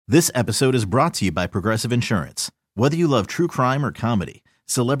This episode is brought to you by Progressive Insurance. Whether you love true crime or comedy,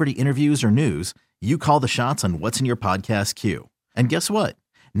 celebrity interviews or news, you call the shots on what's in your podcast queue. And guess what?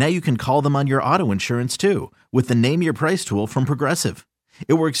 Now you can call them on your auto insurance too with the Name Your Price tool from Progressive.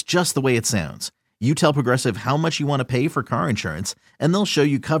 It works just the way it sounds. You tell Progressive how much you want to pay for car insurance, and they'll show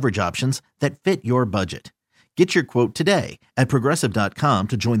you coverage options that fit your budget. Get your quote today at Progressive.com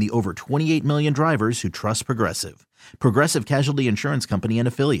to join the over 28 million drivers who trust Progressive. Progressive Casualty Insurance Company and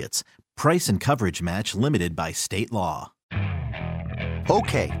Affiliates. Price and coverage match limited by state law.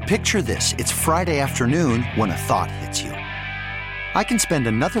 Okay, picture this. It's Friday afternoon when a thought hits you. I can spend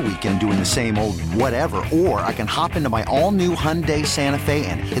another weekend doing the same old whatever, or I can hop into my all-new Hyundai Santa Fe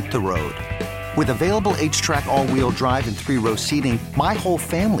and hit the road. With available H-Track all-wheel drive and 3-row seating, my whole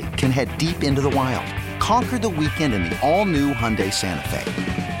family can head deep into the wild. Conquer the weekend in the all-new Hyundai Santa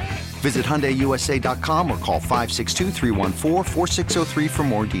Fe. Visit HyundaiUSA.com or call 562-314-4603 for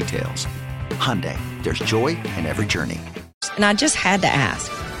more details. Hyundai, there's joy in every journey. And I just had to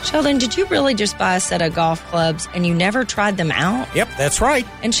ask, Sheldon, did you really just buy a set of golf clubs and you never tried them out? Yep, that's right.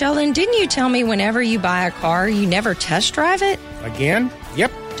 And Sheldon, didn't you tell me whenever you buy a car, you never test drive it? Again?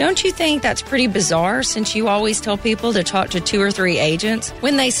 Yep. Don't you think that's pretty bizarre since you always tell people to talk to 2 or 3 agents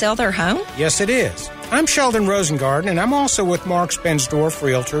when they sell their home? Yes, it is. I'm Sheldon Rosengarten, and I'm also with Mark Spensdorf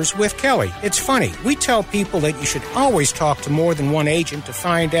Realtors with Kelly. It's funny, we tell people that you should always talk to more than one agent to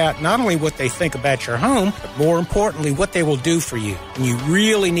find out not only what they think about your home, but more importantly, what they will do for you. And you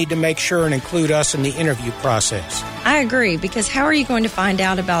really need to make sure and include us in the interview process. I agree, because how are you going to find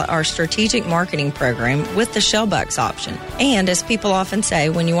out about our strategic marketing program with the Shellbucks option? And as people often say,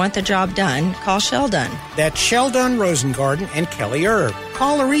 when you want the job done, call Sheldon. That's Sheldon Rosengarten and Kelly Erb.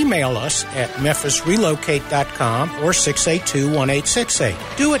 Call or email us at memphisrelocate.com or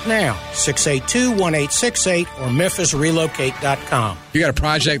 682-1868. Do it now, 682-1868 or memphisrelocate.com. You got a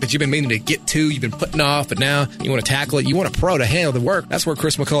project that you've been meaning to get to, you've been putting off, but now you want to tackle it. You want a pro to handle the work. That's where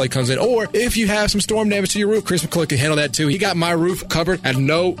Chris McCulley comes in. Or if you have some storm damage to your roof, Chris McCulley can handle that too. He got my roof covered at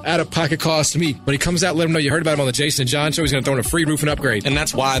no out-of-pocket cost to me. When he comes out, let him know you heard about him on the Jason and John Show. He's going to throw in a free roofing upgrade. And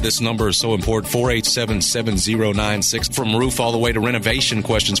that's why this number is so important, 487-7096. From roof all the way to renovation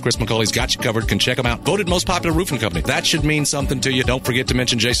questions, Chris McCulley's got you covered. Can check him out. Voted most popular roofing company. That should mean something to you. Don't forget to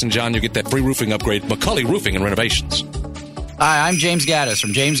mention Jason and John. You'll get that free roofing upgrade. McCulley Roofing and Renovations. Hi, I'm James Gaddis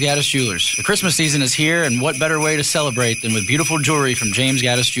from James Gaddis Jewelers. The Christmas season is here, and what better way to celebrate than with beautiful jewelry from James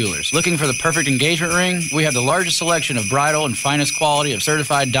Gaddis Jewelers. Looking for the perfect engagement ring? We have the largest selection of bridal and finest quality of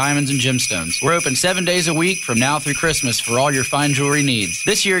certified diamonds and gemstones. We're open 7 days a week from now through Christmas for all your fine jewelry needs.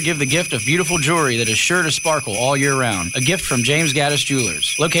 This year, give the gift of beautiful jewelry that is sure to sparkle all year round. A gift from James Gaddis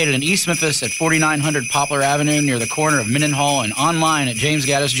Jewelers. Located in East Memphis at 4900 Poplar Avenue near the corner of Mendenhall, and online at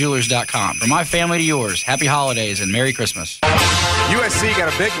jamesgaddisjewelers.com. From my family to yours, happy holidays and Merry Christmas. USC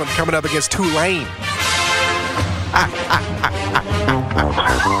got a big one coming up against Tulane.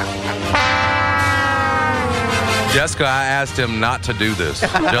 Jessica, I asked him not to do this,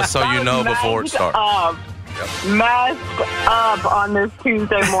 just so you know before it starts. Masked up on this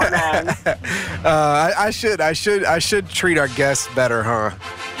Tuesday morning. I should treat our guests better, huh?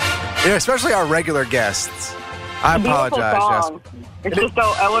 Yeah, especially our regular guests. I apologize, Jessica. It's just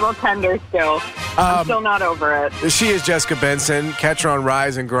a little tender still. I'm still not over it. She is Jessica Benson. Catch her on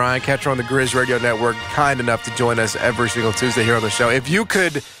Rise and Grind. Catch her on the Grizz Radio Network. Kind enough to join us every single Tuesday here on the show. If you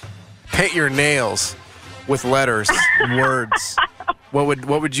could paint your nails with letters and words, what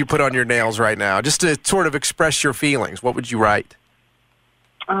would you put on your nails right now? Just to sort of express your feelings, what would you write?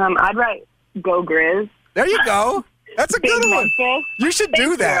 I'd write Go Grizz. There you go. That's a Big good one. Memphis. You should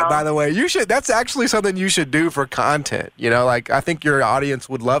do that, by the way. You should. That's actually something you should do for content. You know, like I think your audience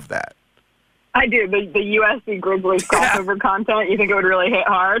would love that. I do. The USC Grizzlies crossover content, you think it would really hit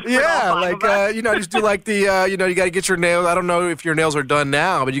hard? Yeah, like, just do like the, you got to get your nails. I don't know if your nails are done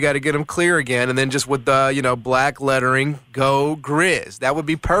now, but you got to get them clear again. And then just with the, black lettering, Go Grizz. That would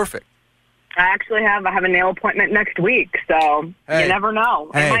be perfect. I actually have a nail appointment next week, so you never know.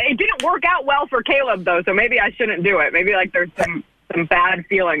 Hey. It didn't work out well for Caleb, though, so maybe I shouldn't do it. Maybe, there's some bad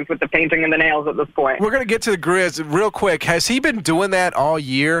feelings with the painting and the nails at this point. We're going to get to the Grizz real quick. Has he been doing that all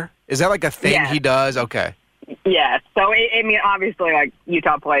year? Is that like a thing he does? Okay. Yeah, so, obviously,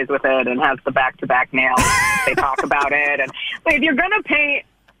 Utah plays with it and has the back-to-back nails. They talk about it. And if you're going to paint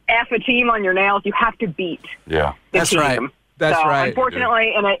a team on your nails, you have to beat the That's team. right. That's right.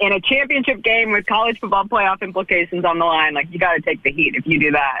 Unfortunately, in a championship game with college football playoff implications on the line, you got to take the heat. If you do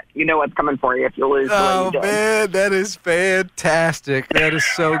that, you know what's coming for you if you lose. Oh, man, that is fantastic. That is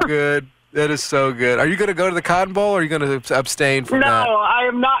so good. That is so good. Are you going to go to the Cotton Bowl, or are you going to abstain from that? No, I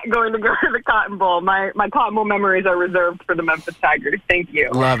am not going to go to the Cotton Bowl. My Cotton Bowl memories are reserved for the Memphis Tigers. Thank you.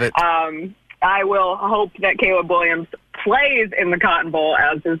 Love it. I will hope that Caleb Williams plays in the Cotton Bowl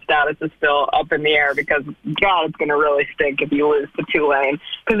as his status is still up in the air, because, God, it's going to really stink if you lose to Tulane.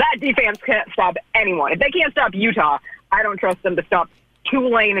 Because that defense can't stop anyone. If they can't stop Utah, I don't trust them to stop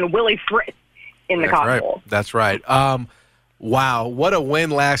Tulane and Willie Fritz in the Cotton Bowl. That's right. Wow, what a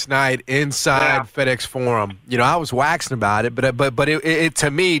win last night inside FedEx Forum. I was waxing about it, but it to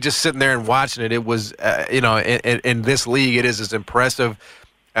me, just sitting there and watching it, it was, in this league, it is as impressive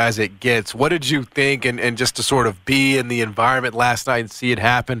as it gets. What did you think, and just to sort of be in the environment last night and see it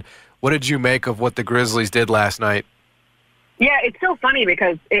happen, what did you make of what the Grizzlies did last night? Yeah, it's so funny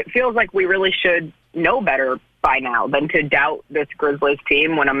because it feels like we really should know better by now than to doubt this Grizzlies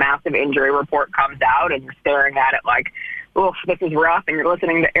team when a massive injury report comes out and you're staring at it like, oof, this is rough, and you're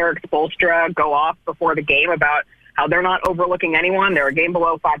listening to Eric Spoelstra go off before the game about how they're not overlooking anyone. They're a game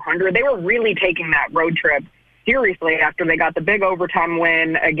below 500. They were really taking that road trip seriously after they got the big overtime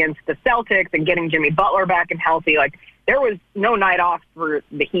win against the Celtics and getting Jimmy Butler back and healthy. Like, there was no night off for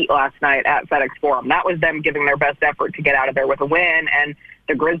the Heat last night at FedEx Forum. That was them giving their best effort to get out of there with a win, and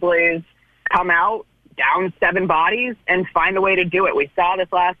the Grizzlies come out down 7 bodies and find a way to do it. We saw this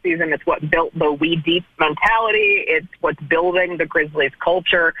last season. It's what built the we deep mentality. It's what's building the Grizzlies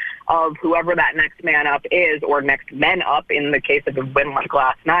culture of whoever that next man up is, or next men up in the case of a win like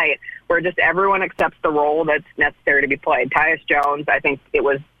last night, where just everyone accepts the role that's necessary to be played. Tyus Jones, I think it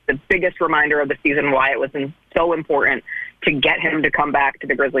was the biggest reminder of the season why it was so important to get him to come back to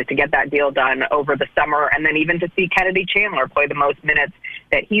the Grizzlies, to get that deal done over the summer, and then even to see Kennedy Chandler play the most minutes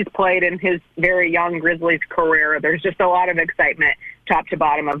that he's played in his very young Grizzlies career. There's just a lot of excitement top to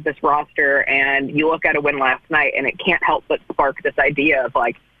bottom of this roster, and you look at a win last night, and it can't help but spark this idea of,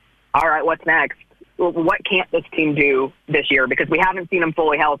 like, all right, what's next? What can't this team do this year? Because we haven't seen them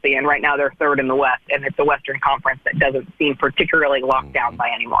fully healthy, and right now they're third in the West, and it's a Western Conference that doesn't seem particularly locked down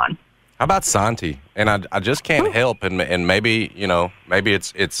by anyone. How about Santi? And I just can't help, and maybe maybe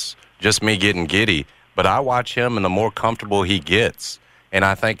it's just me getting giddy, but I watch him, and the more comfortable he gets, and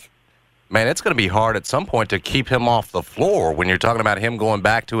I think, man, it's going to be hard at some point to keep him off the floor when you're talking about him going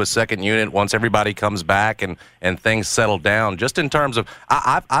back to a second unit once everybody comes back and things settle down. Just in terms of,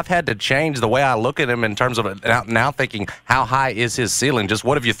 I've had to change the way I look at him in terms of now thinking, how high is his ceiling? Just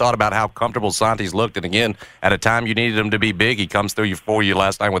what have you thought about how comfortable Santi's looked? And again, at a time you needed him to be big, he comes through for you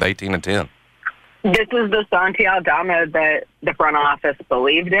last night with 18 and 10. This is the Santi Aldama that the front office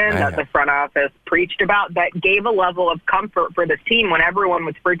believed in, that the front office preached about, that gave a level of comfort for this team when everyone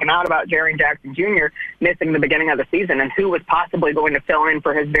was freaking out about Jaren Jackson Jr. missing the beginning of the season and who was possibly going to fill in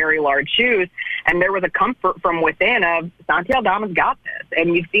for his very large shoes. And there was a comfort from within of Santi Aldama's got this.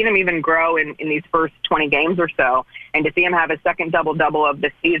 And you've seen him even grow in these first 20 games or so. And to see him have his second double-double of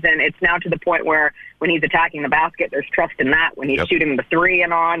the season, it's now to the point where when he's attacking the basket, there's trust in that. When he's shooting the three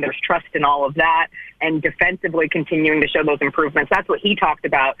and on, there's trust in all of that. And defensively continuing to show those improvements. That's what he talked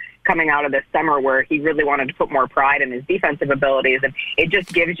about coming out of this summer, where he really wanted to put more pride in his defensive abilities. And it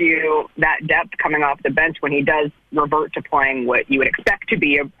just gives you that depth coming off the bench when he does revert to playing what you would expect to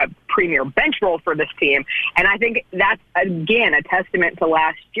be a premier bench role for this team. And I think that's, again, a testament to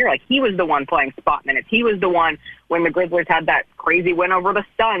last year. Like, he was the one playing spot minutes. He was the one when the Grizzlies had that crazy win over the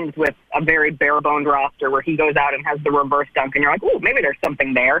Suns with a very bare-boned roster where he goes out and has the reverse dunk, and you're like, oh, maybe there's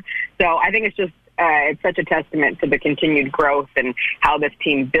something there. So I think it's just it's such a testament to the continued growth and how this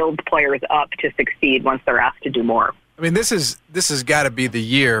team builds players up to succeed once they're asked to do more. I mean, this has got to be the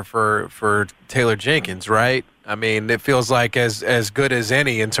year for Taylor Jenkins, right? I mean, it feels like as good as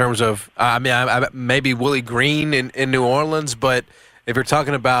any in terms of, maybe Willie Green in New Orleans, but if you're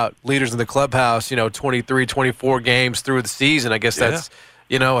talking about leaders in the clubhouse, 23, 24 games through the season, I guess that's,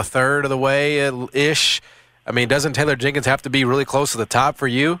 a third of the way-ish. I mean, doesn't Taylor Jenkins have to be really close to the top for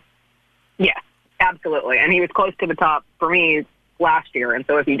you? Yeah, absolutely. And he was close to the top for me last year. And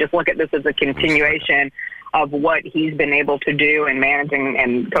so if you just look at this as a continuation of what he's been able to do in managing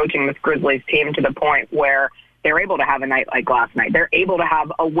and coaching this Grizzlies team to the point where they're able to have a night like last night. They're able to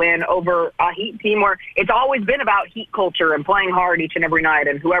have a win over a Heat team where it's always been about Heat culture and playing hard each and every night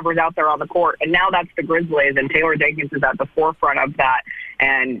and whoever's out there on the court. And now that's the Grizzlies, and Taylor Jenkins is at the forefront of that.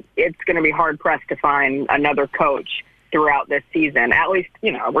 And it's going to be hard-pressed to find another coach throughout this season. At least,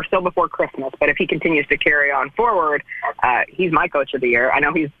 we're still before Christmas, but if he continues to carry on forward, he's my coach of the year. I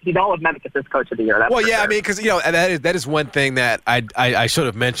know he's all of Memphis' coach of the year. That's well, yeah, sure. I mean, because, that is one thing that I should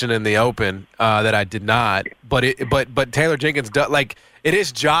have mentioned in the open that I did not. But Taylor Jenkins does, like, it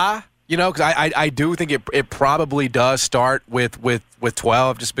is Ja, You know, because I do think it probably does start with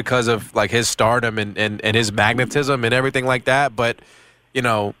 12 just because of, like, his stardom and his magnetism and everything like that. But, you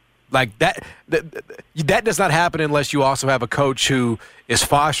know, like that does not happen unless you also have a coach who is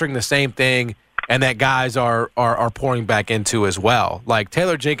fostering the same thing and that guys are pouring back into as well. Like,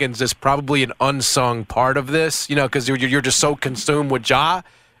 Taylor Jenkins is probably an unsung part of this, you know, because you're just so consumed with Ja.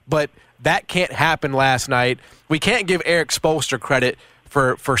 But that can't happen last night. We can't give Eric Spoelstra credit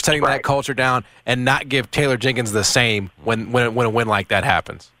for setting that culture down and not give Taylor Jenkins the same when a win like that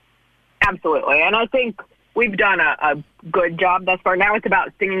happens. Absolutely. And I think we've done a good job thus far. Now it's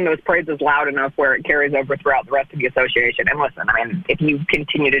about singing those praises loud enough where it carries over throughout the rest of the association. And listen, I mean, if you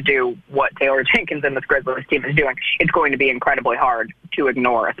continue to do what Taylor Jenkins and this Grizzlies team is doing, it's going to be incredibly hard to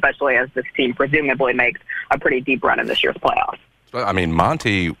ignore, especially as this team presumably makes a pretty deep run in this year's playoffs. I mean,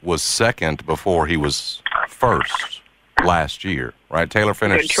 Monty was second before he was first last year, right? Taylor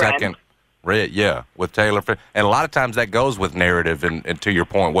finished second. With Taylor. And a lot of times that goes with narrative and to your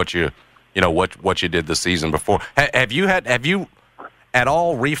point, what you did the season before. Have you at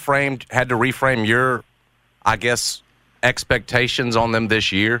all had to reframe your, I guess, expectations on them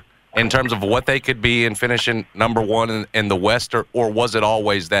this year in terms of what they could be in finishing number one in the West, or was it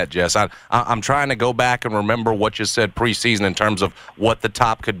always that, Jess? I'm trying to go back and remember what you said preseason in terms of what the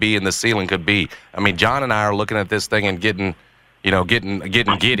top could be and the ceiling could be. I mean, John and I are looking at this thing and getting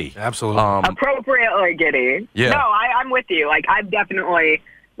giddy. Absolutely. Appropriately giddy. Yeah. No, I'm with you. Like, I've definitely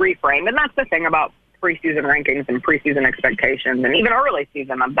reframed, and that's the thing about preseason rankings and preseason expectations, and even early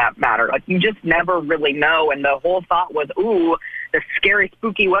season of that matter. Like, you just never really know, and the whole thought was, the scary,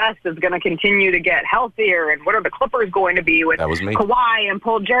 spooky West is going to continue to get healthier, and what are the Clippers going to be with Kawhi and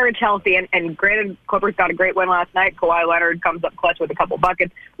Paul George healthy? And granted, Clippers got a great win last night. Kawhi Leonard comes up clutch with a couple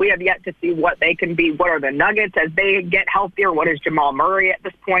buckets. We have yet to see what they can be. What are the Nuggets as they get healthier? What is Jamal Murray at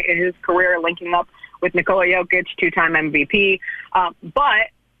this point in his career, linking up with Nikola Jokic, two-time MVP? But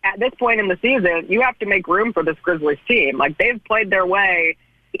at this point in the season, you have to make room for this Grizzlies team. Like, they've played their way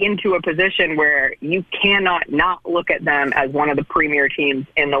into a position where you cannot not look at them as one of the premier teams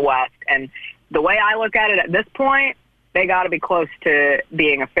in the West. And the way I look at it at this point, they got to be close to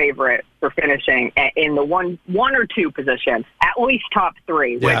being a favorite for finishing in the one or two position, at least top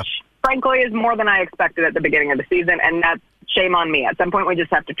three, which frankly is more than I expected at the beginning of the season. And that's shame on me. At some point, we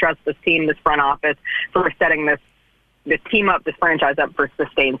just have to trust this team, this front office, for setting this team up, this franchise up for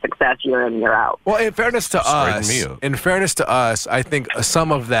sustained success year in, year out. Well, in fairness to us, I think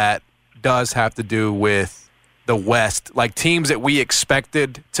some of that does have to do with the West. Like, teams that we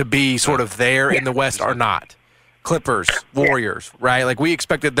expected to be sort of there in the West are not. Clippers, Warriors, right? Like, we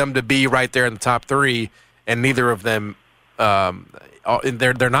expected them to be right there in the top three, and neither of them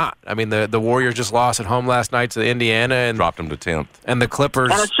they're not. I mean, the Warriors just lost at home last night to Indiana and dropped them to 10th. And the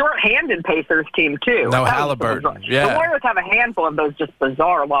Clippers, and a short-handed Pacers team too. No Halliburton. The Warriors have a handful of those just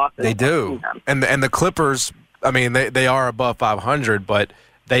bizarre losses. They do. And the Clippers, I mean, they are above 500, but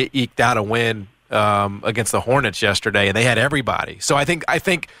they eked out a win against the Hornets yesterday, and they had everybody. So I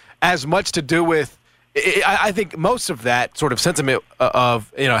think as much to do with. I think most of that sort of sentiment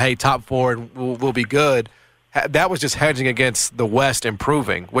of, hey, top four will be good. That was just hedging against the West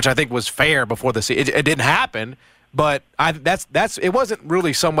improving, which I think was fair before the season. It didn't happen, but it wasn't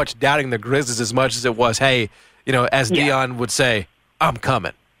really so much doubting the Grizzlies as much as it was, hey, as Dion would say, I'm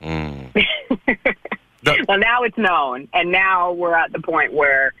coming. Well, now it's known, and now we're at the point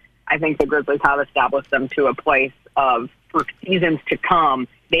where I think the Grizzlies have established them to a place of, for seasons to come,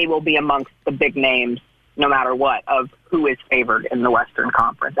 they will be amongst the big names, no matter what, of who is favored in the Western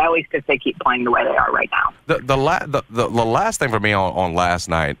Conference, at least if they keep playing the way they are right now. The last thing for me on last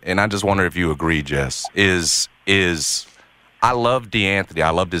night, and I just wonder if you agree, Jess, is I love DeAnthony. I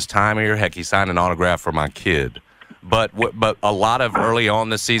loved his time here. Heck, he signed an autograph for my kid. But a lot of early on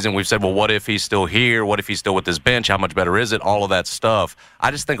this season, we've said, well, what if he's still here? What if he's still with his bench? How much better is it? All of that stuff.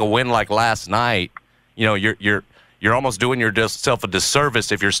 I just think a win like last night, you're almost doing yourself a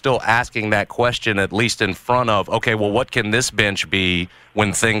disservice if you're still asking that question, at least in front of, okay, well, what can this bench be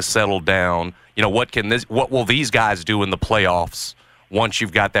when things settle down? What will these guys do in the playoffs once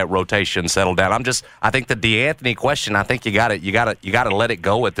you've got that rotation settled down? I think the DeAnthony question, I think you got to let it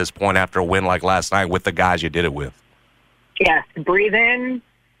go at this point after a win like last night with the guys you did it with. Yes, breathe in,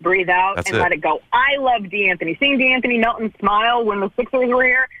 breathe out, let it go. I love DeAnthony. Seeing DeAnthony Melton smile when the Sixers were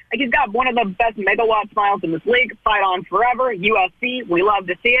here, like, he's got one of the best megawatt smiles in this league. Fight on forever. USC, we love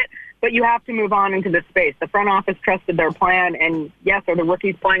to see it. But you have to move on into this space. The front office trusted their plan, and yes, are the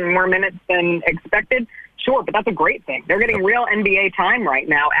rookies playing more minutes than expected? Sure, but that's a great thing. They're getting real NBA time right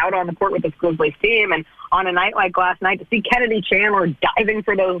now out on the court with this Grizzlies team, and on a night like last night, to see Kennedy Chandler diving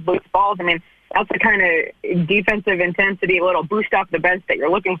for those loose balls, I mean, that's the kind of defensive intensity, a little boost off the bench that you're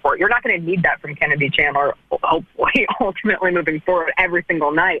looking for. You're not going to need that from Kennedy Chandler, hopefully, ultimately moving forward every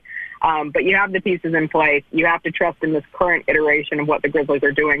single night. But you have the pieces in place. You have to trust in this current iteration of what the Grizzlies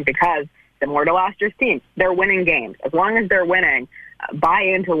are doing because, similar to last year's team, they're winning games. As long as they're winning, buy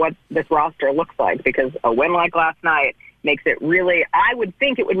into what this roster looks like because a win like last night makes it really, I would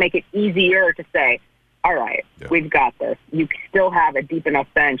think it would make it easier to say, all right, we've got this. You still have a deep enough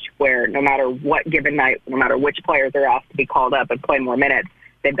bench where no matter what given night, no matter which players are asked to be called up and play more minutes,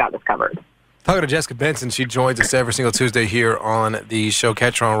 they've got this covered. Talking to Jessica Benson, she joins us every single Tuesday here on the show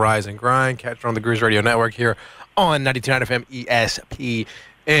Catch Her on Rise and Grind. Catch Her on the Grizz Radio Network here on 92.9 FM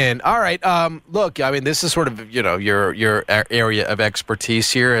ESPN. All right, look, I mean, this is sort of, your area of expertise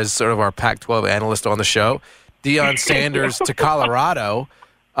here as sort of our Pac-12 analyst on the show. Deion Sanders to Colorado.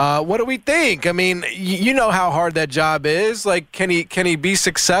 What do we think? I mean, you know how hard that job is. Like, can he be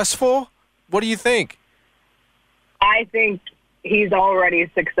successful? What do you think? I think he's already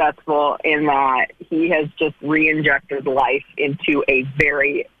successful in that he has just re-injected life into a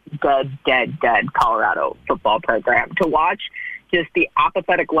very dead Colorado football program. To watch just the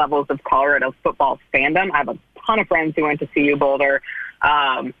apathetic levels of Colorado football fandom. I have a ton of friends who went to CU Boulder,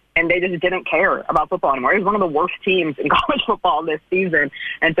 and they just didn't care about football anymore. It was one of the worst teams in college football this season.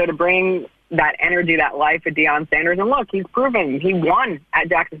 And so to bring that energy, that life at Deion Sanders, and look, he's proven he won at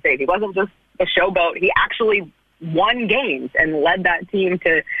Jackson State. He wasn't just a showboat. He actually won games and led that team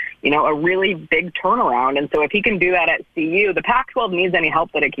to, a really big turnaround. And so if he can do that at CU, the Pac-12 needs any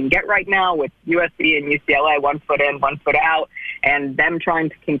help that it can get right now with USC and UCLA, 1 foot in, 1 foot out, and them trying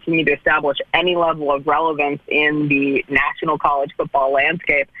to continue to establish any level of relevance in the national college football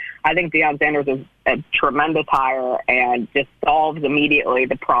landscape. I think Deion Sanders is a tremendous hire and just solves immediately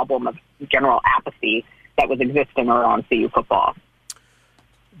the problem of general apathy that was existing around CU football.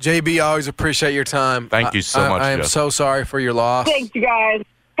 JB, always appreciate your time. Thank you so much. I am so sorry for your loss. Thanks, you guys.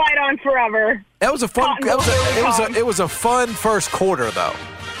 Fight on forever. That was a fun. It was a fun first quarter, though.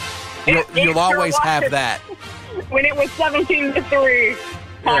 You'll always have that. When it was 17-3,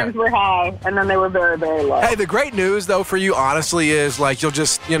 times were high, and then they were very, very low. Hey, the great news though for you, honestly, is like you'll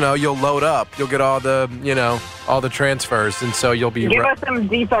just you'll load up. You'll get all the all the transfers, and so you'll be. Give us some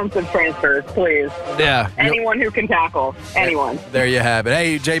defensive transfers, please. Yeah. Anyone who can tackle. Anyone. There you have it.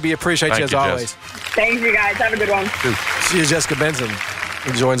 Hey, JB, appreciate you as always. Thanks, you guys. Have a good one. She is Jessica Benson.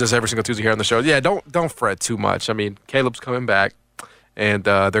 He joins us every single Tuesday here on the show. Yeah, don't fret too much. I mean, Caleb's coming back, and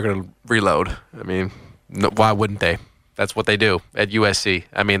they're going to reload. I mean, why wouldn't they? That's what they do at USC.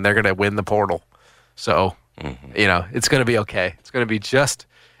 I mean, they're going to win the portal. So, it's going to be okay. It's going to be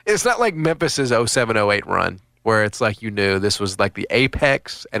it's not like Memphis's 07-08 run where it's like you knew this was like the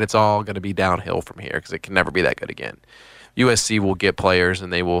apex and it's all going to be downhill from here because it can never be that good again. USC will get players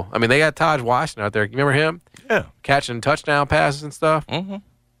and they will. I mean, they got Taj Washington out there. You remember him? Yeah. Catching touchdown passes and stuff. Mm-hmm.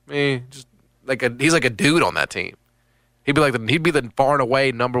 I mean, he's like a dude on that team. He'd be the far and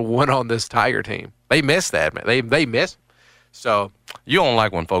away number one on this Tiger team. They miss that, man. They miss. So you don't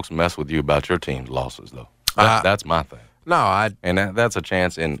like when folks mess with you about your team's losses, though. That's my thing. No, and that's a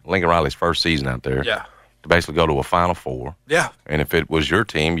chance in Lincoln Riley's first season out there. Yeah. To basically go to a Final Four. Yeah. And if it was your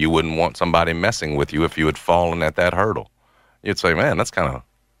team, you wouldn't want somebody messing with you if you had fallen at that hurdle. You'd say, man, that's kind of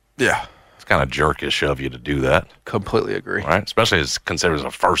it's kind of jerkish of you to do that. Completely agree. Right? Especially as considered as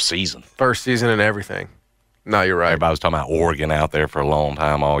a first season. First season and everything. No, you're right. Everybody was talking about Oregon out there for a long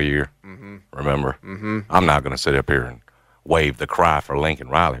time all year. Mm-hmm. Remember? Mm-hmm. I'm not going to sit up here and wave the cry for Lincoln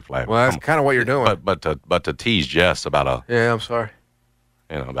Riley flag. Well, that's kind of what you're doing. But to tease Jess about I'm sorry.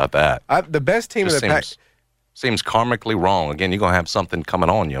 About that. The best team in the pack seems karmically wrong. Again, you're going to have something coming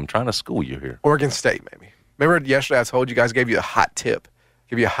on you. I'm trying to school you here. Oregon State, maybe. Remember yesterday I told you guys, gave you a hot tip.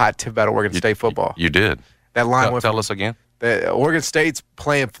 Give you a hot tip about Oregon State football. You did. That line Tell us again. Oregon State's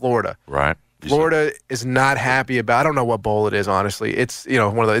playing Florida. Right. Florida is not happy about. I don't know what bowl it is, honestly. It's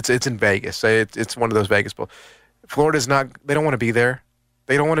one of those. It's in Vegas. So it's one of those Vegas bowls. Florida's not. They don't want to be there.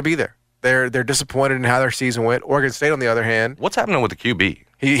 They don't want to be there. They're disappointed in how their season went. Oregon State, on the other hand, what's happening with the QB?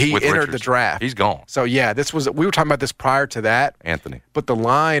 He entered the draft. He's gone. So we were talking about this prior to that, Anthony. But the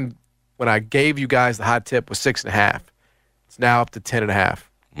line when I gave you guys the hot tip was 6.5. It's now up to 10.5.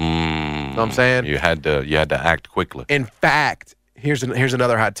 Know what I'm saying? You had to act quickly. In fact, here's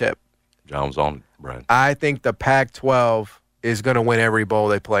another hot tip. John's on it, Brad. I think the Pac-12 is going to win every bowl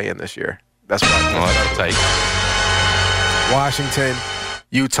they play in this year. That's what I think. Washington,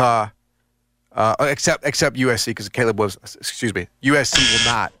 Utah, except USC because Caleb Williams. Excuse me, USC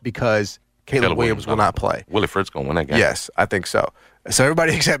will not because Caleb Williams will not play. Willie Fritz going to win that game. Yes, I think so. So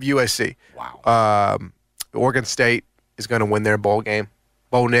everybody except USC. Wow. Oregon State is going to win their bowl game.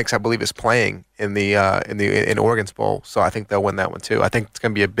 Bo Nix, I believe, is playing in Oregon's bowl, so I think they'll win that one too. I think it's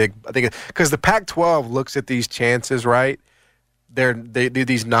going to be a big. I think because the Pac-12 looks at these chances, right?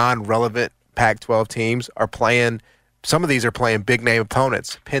 These non-relevant Pac-12 teams are playing. Some of these are playing big-name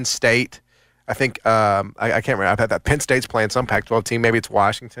opponents. Penn State, I think. I can't remember. I've had that. Penn State's playing some Pac-12 team. Maybe it's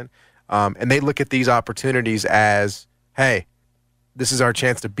Washington, and they look at these opportunities as, hey, this is our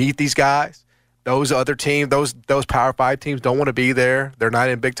chance to beat these guys. Those other teams, those Power 5 teams don't want to be there. They're not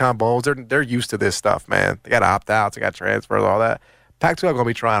in big-time bowls. They're used to this stuff, man. They got opt-outs. They got transfers, all that. Pac-12 going to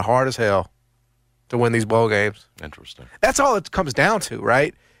be trying hard as hell to win these bowl games. Interesting. That's all it comes down to,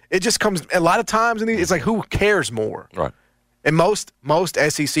 right? It just comes – a lot of times, it's like who cares more? Right. And most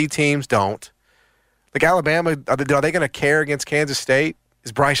SEC teams don't. Like Alabama, are they going to care against Kansas State?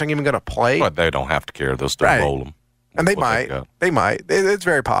 Is Bryce Young even going to play? But they don't have to care. They'll still roll them. And they might. It's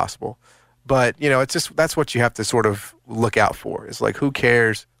very possible. But, it's just that's what you have to sort of look out for. It's like who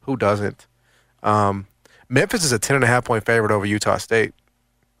cares, who doesn't. Memphis is a 10.5-point favorite over Utah State,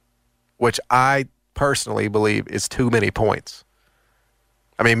 which I personally believe is too many points.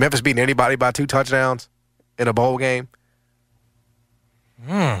 I mean, Memphis beating anybody by 2 touchdowns in a bowl game.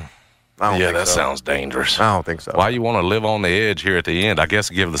 Yeah, that sounds dangerous. I don't think so. Why you want to live on the edge here at the end? I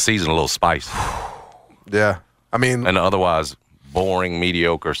guess give the season a little spice. Yeah. I mean, an otherwise boring,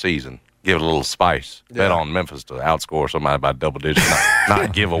 mediocre season. Give it a little spice. Yeah. Bet on Memphis to outscore somebody by double digits,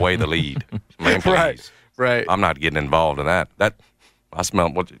 not give away the lead. Man, please. Right. I'm not getting involved in that. I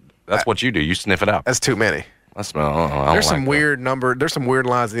smell that's what you do. You sniff it out. That's too many. I smell. There's some weird There's some weird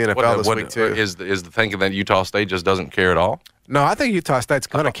lines in the NFL this week too. Is the thinking that Utah State just doesn't care at all? No, I think Utah State's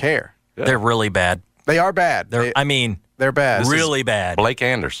gonna care. Yeah. They're really bad. They are bad. They're bad. Really bad. Blake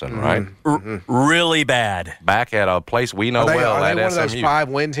Anderson, right? Really bad. Back at a place we know well. Are at they one SMU. of those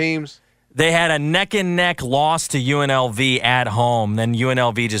 5-win teams? They had a neck-and-neck loss to UNLV at home. Then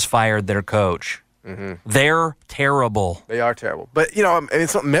UNLV just fired their coach. Mm-hmm. They're terrible. They are terrible. But,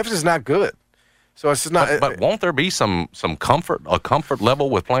 Memphis is not good. So it's just not. But won't there be some comfort level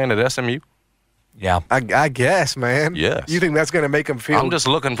with playing at SMU? Yeah. I guess, man. Yes. You think that's going to make them feel. I'm just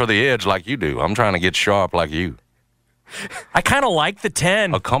looking for the edge like you do. I'm trying to get sharp like you. I kind of like the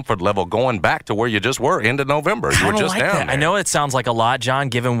 10. A comfort level going back to where you just were, end of November. You were just down there. I know it sounds like a lot, John,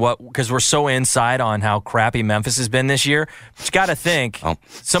 given because we're so inside on how crappy Memphis has been this year. But you got to think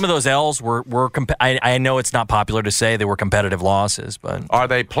some of those L's were I know it's not popular to say they were competitive losses, but are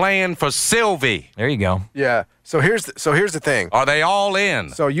they playing for Sylvie? There you go. Yeah. So here's the thing. Are they all in?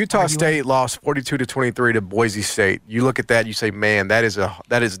 So Utah State lost 42-23 to Boise State. You look at that, you say, man, that is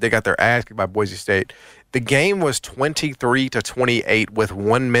they got their ass kicked by Boise State. The game was 23-28 with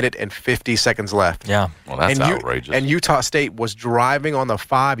 1 minute and 50 seconds left. Yeah. Well, that's outrageous. And Utah State was driving on the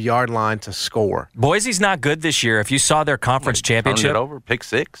 5-yard line to score. Boise's not good this year. If you saw their conference championship. Turned it over, pick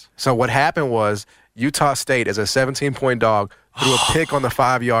 6. So what happened was Utah State, as a 17-point dog, threw a pick on the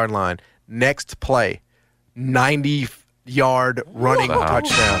 5-yard line. Next play, 90-yard running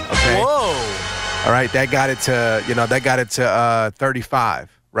touchdown. Okay. Whoa. All right, that got it to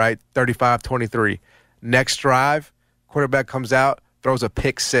 35, right? 35-23. Next drive, quarterback comes out, throws a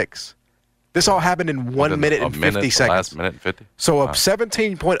pick 6. This all happened in 1 minute and 50 seconds. Last minute and 50. So a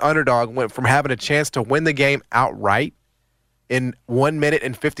 17-point underdog went from having a chance to win the game outright in 1 minute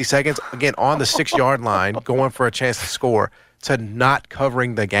and 50 seconds, again on the 6-yard line, going for a chance to score, to not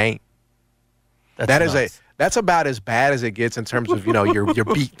covering the game. That's about as bad as it gets in terms of your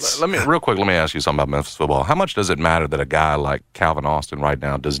beats. Real quick, let me ask you something about Memphis football. How much does it matter that a guy like Calvin Austin right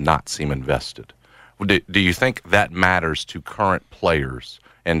now does not seem invested? Do you think that matters to current players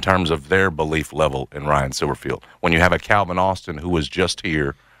in terms of their belief level in Ryan Silverfield? When you have a Calvin Austin who was just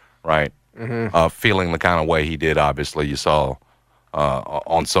here, right, feeling the kind of way he did, obviously you saw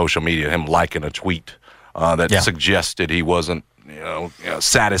on social media him liking a tweet that suggested he wasn't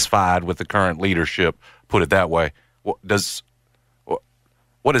satisfied with the current leadership, put it that way. What does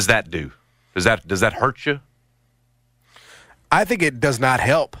that do? Does that hurt you? I think it does not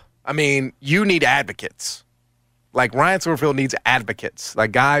help. I mean, you need advocates. Like Ryan Silverfield needs advocates,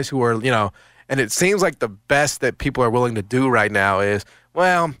 like guys who are, and it seems like the best that people are willing to do right now is,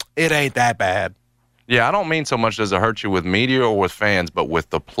 well, it ain't that bad. Yeah, I don't mean so much does it hurt you with media or with fans, but with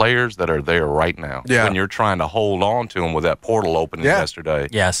the players that are there right now. Yeah. When you're trying to hold on to them with that portal opening yesterday.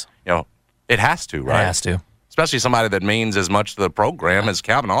 Yes. It has to, right? It has to. Especially somebody that means as much to the program as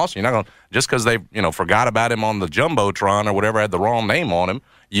Calvin Austin. You're not going just because they forgot about him on the Jumbotron or whatever, had the wrong name on him.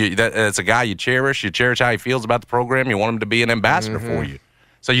 It's a guy you cherish. You cherish how he feels about the program. You want him to be an ambassador for you.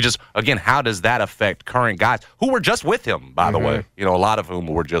 So you just, again, how does that affect current guys who were just with him, by the way? You know, a lot of whom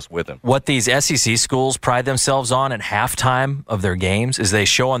were just with him. What these SEC schools pride themselves on at halftime of their games is they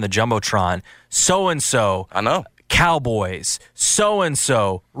show on the Jumbotron, so-and-so. I know. Cowboys,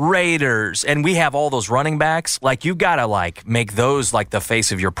 so-and-so, Raiders, and we have all those running backs. Like, you got to, make those, the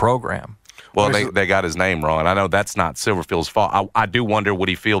face of your program. Well, they got his name wrong. I know that's not Silverfield's fault. I do wonder, would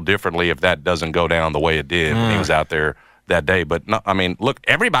he feel differently if that doesn't go down the way it did when he was out there that day. But, no, I mean, look,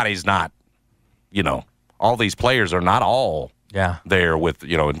 everybody's not, all these players are not all there with,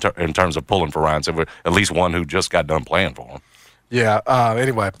 in terms of pulling for Ryan Silver, at least one who just got done playing for him. Yeah.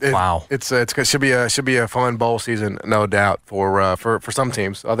 Anyway, it should be a fun bowl season, no doubt, for some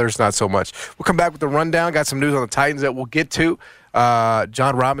teams. Others not so much. We'll come back with the rundown. Got some news on the Titans that we'll get to.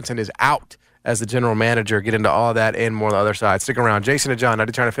 John Robinson is out as the general manager. Get into all that and more on the other side. Stick around. Jason and John,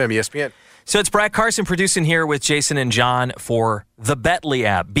 90 Turn FM, ESPN. So it's Brad Carson producing here with Jason and John for the Betly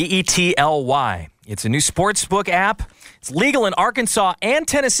app, Betly. It's a new sportsbook app. It's legal in Arkansas and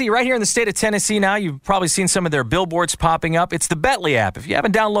Tennessee, right here in the state of Tennessee now. You've probably seen some of their billboards popping up. It's the Betly app. If you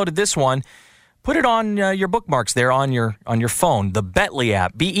haven't downloaded this one, put it on your bookmarks there on your phone. The Betly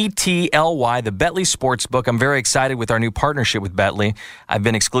app, Betly, the Betly Sportsbook. I'm very excited with our new partnership with Betly. I've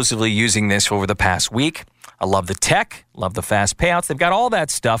been exclusively using this over the past week. I love the tech, love the fast payouts. They've got all that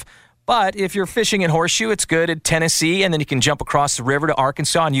stuff. But if you're fishing in Horseshoe, it's good at Tennessee, and then you can jump across the river to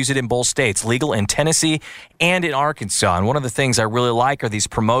Arkansas and use it in both states, legal in Tennessee and in Arkansas. And one of the things I really like are these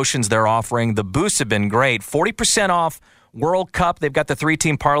promotions they're offering. The boosts have been great. 40% off World Cup. They've got the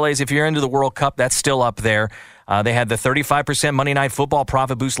 3-team parlays. If you're into the World Cup, that's still up there. They had the 35% Monday Night Football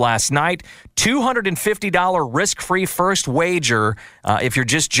profit boost last night. $250 risk-free first wager if you're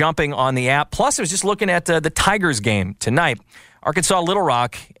just jumping on the app. Plus, I was just looking at the Tigers game tonight. Arkansas Little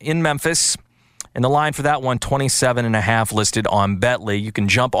Rock in Memphis. And the line for that one, 27.5 listed on Betly. You can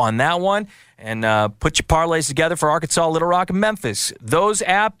jump on that one and put your parlays together for Arkansas, Little Rock, and Memphis. Those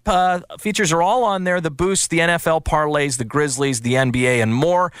app features are all on there. The Boost, the NFL parlays, the Grizzlies, the NBA, and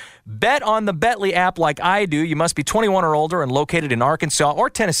more. Bet on the Betly app like I do. You must be 21 or older and located in Arkansas or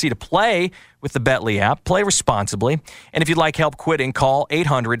Tennessee to play with the Betly app. Play responsibly. And if you'd like help quitting, call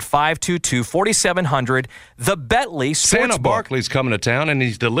 800-522-4700. The Betly Sportsbook. Santa Barkley's coming to town, and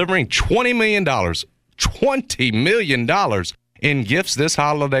he's delivering $20 million. $20 million in gifts this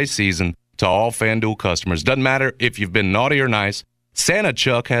holiday season to all FanDuel customers. Doesn't matter if you've been naughty or nice, Santa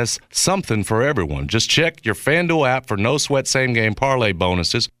Chuck has something for everyone. Just check your FanDuel app for no-sweat same-game parlay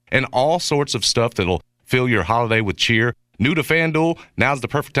bonuses and all sorts of stuff that'll fill your holiday with cheer. New to FanDuel, now's the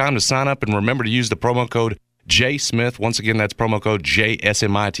perfect time to sign up, and remember to use the promo code JSmith. Once again, that's promo code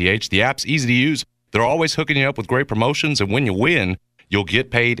JSMITH. The app's easy to use. They're always hooking you up with great promotions, and when you win, you'll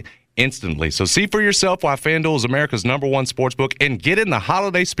get paid instantly. So see for yourself why FanDuel is America's #1 sportsbook and get in the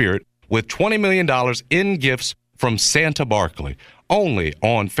holiday spirit with $20 million in gifts from Santa Barkley. Only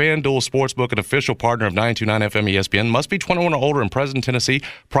on FanDuel Sportsbook, an official partner of 92.9 FM ESPN. Must be 21 or older and present in Tennessee.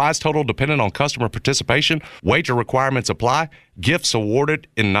 Prize total dependent on customer participation. Wager requirements apply. Gifts awarded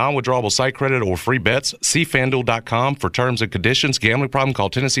in non-withdrawable site credit or free bets. See FanDuel.com for terms and conditions. Gambling problem? Call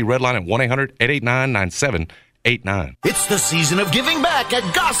Tennessee Redline at 1-800-889-9789. It's the season of giving back at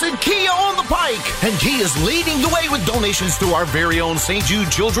Gossett Kia on the Pike, and Kia is leading the way with donations to our very own St. Jude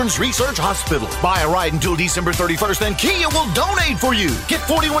Children's Research Hospital. Buy a ride until December 31st, and Kia will donate for you. Get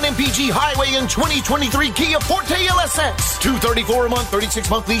 41 MPG Highway and 2023 Kia Forte LSX. $234 a month,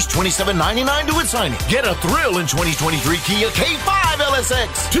 36-month lease, $27.99 to its signing. Get a thrill in 2023 Kia K5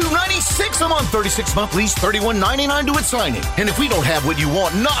 LSX. $296 a month, 36-month lease, $31.99 to its signing. And if we don't have what you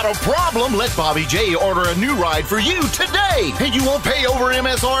want, not a problem. Let Bobby J order a new ride for you today, and you won't pay over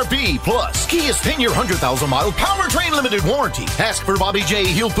MSRP. Plus, Kia's 10-year, 100,000-mile powertrain limited warranty. Ask for Bobby J.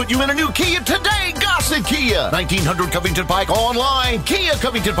 He'll put you in a new Kia today. Gossett Kia, 1900 Covington Pike, online,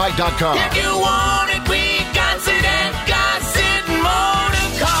 KiaCovingtonPike.com. If you want it, we got it at Gossett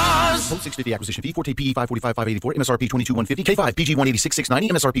Motor Cars. Quote $650 acquisition fee, Forte PE 545,584, MSRP 22,150, K5 PG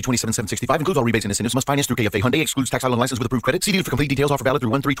 186,690, MSRP 27,765. Includes all rebates and incentives. Must finance through KFA Hyundai. Excludes tax title and license with approved credit. See dealer for complete details. Offer valid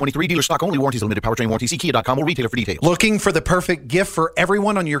through 1/3/23. Dealer stock only. Warranties limited. Powertrain warranty. See Kia.com or retailer for details. Looking for the perfect gift for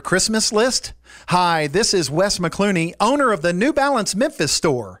everyone on your Christmas list? Hi, this is Wes McClooney, owner of the New Balance Memphis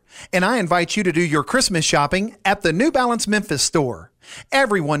store, and I invite you to do your Christmas shopping at the New Balance Memphis store.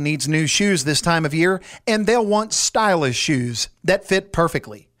 Everyone needs new shoes this time of year, and they'll want stylish shoes that fit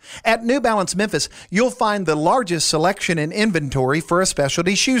perfectly. At New Balance Memphis, you'll find the largest selection in inventory for a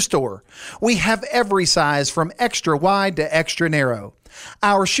specialty shoe store. We have every size from extra wide to extra narrow.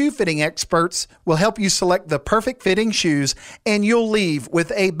 Our shoe fitting experts will help you select the perfect fitting shoes, and you'll leave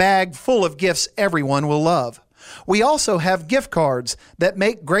with a bag full of gifts everyone will love. We also have gift cards that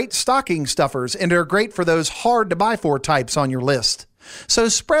make great stocking stuffers and are great for those hard-to-buy-for types on your list. So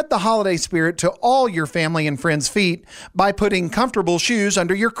spread the holiday spirit to all your family and friends' feet by putting comfortable shoes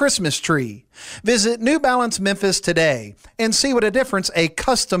under your Christmas tree. Visit New Balance Memphis today and see what a difference a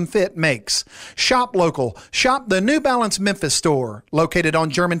custom fit makes. Shop local. Shop the New Balance Memphis store, located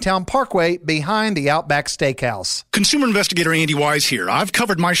on Germantown Parkway behind the Outback Steakhouse. Consumer investigator Andy Wise here. I've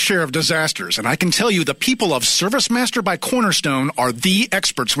covered my share of disasters, and I can tell you the people of ServiceMaster by Cornerstone are the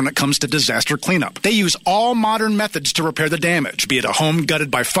experts when it comes to disaster cleanup. They use all modern methods to repair the damage, be it a home gutted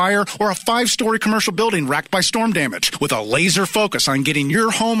by fire or a 5-story commercial building racked by storm damage, with a laser focus on getting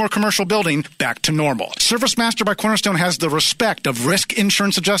your home or commercial building back to normal. ServiceMaster by Cornerstone has the respect of risk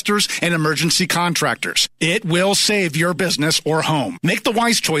insurance adjusters and emergency contractors. It will save your business or home. Make the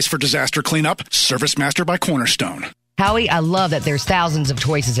wise choice for disaster cleanup. ServiceMaster by Cornerstone. Howie, I love that there's thousands of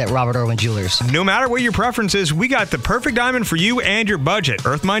choices at Robert Irwin Jewelers. No matter what your preference is, we got the perfect diamond for you and your budget.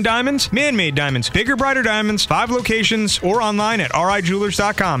 Earthmine diamonds, man-made diamonds, bigger, brighter diamonds, 5 locations, or online at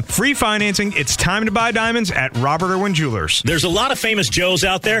rijewelers.com. Free financing. It's time to buy diamonds at Robert Irwin Jewelers. There's a lot of famous Joes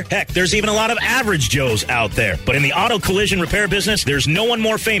out there. Heck, there's even a lot of average Joes out there. But in the auto collision repair business, there's no one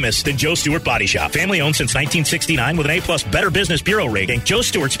more famous than Joe Stewart Body Shop. Family owned since 1969 with an A+ Better Business Bureau rating, Joe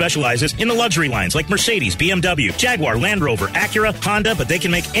Stewart specializes in the luxury lines like Mercedes, BMW, Jaguar, Land Rover, Acura, Honda, but they can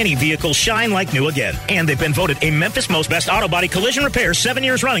make any vehicle shine like new again. And they've been voted a Memphis Most Best Auto Body Collision Repair 7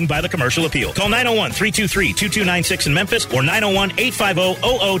 years running by the Commercial Appeal. Call 901-323-2296 in Memphis or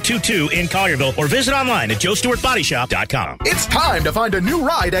 901-850-0022 in Collierville or visit online at joestewartbodyshop.com. It's time to find a new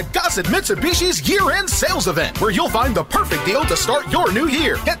ride at Gossett Mitsubishi's year-end sales event, where you'll find the perfect deal to start your new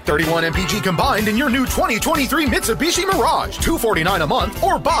year. Get 31 MPG combined in your new 2023 Mitsubishi Mirage, $249 a month,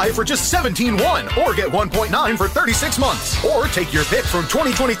 or buy for just $17,100, or get 1.9 for 36 months. Or take your pick from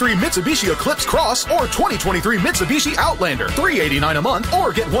 2023 Mitsubishi Eclipse Cross or 2023 Mitsubishi Outlander, $389 a month,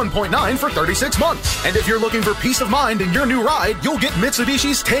 or get 1.9 for 36 months. And if you're looking for peace of mind in your new ride, you'll get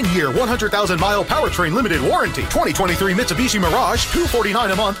Mitsubishi's 10-year, 100,000-mile powertrain limited warranty. 2023 Mitsubishi Mirage,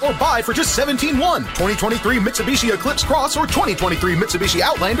 $249 a month, or buy for just $17,100. 2023 Mitsubishi Eclipse Cross or 2023 Mitsubishi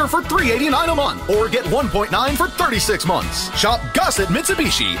Outlander for $389 a month, or get 1.9 for 36 months. Shop Gossett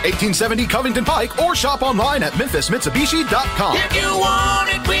Mitsubishi, 1870 Covington Pike, or shop online at MemphisMitsubishi.com. If you want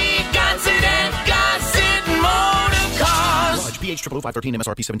it, we got it at Gossett Motor Cars. PH 00513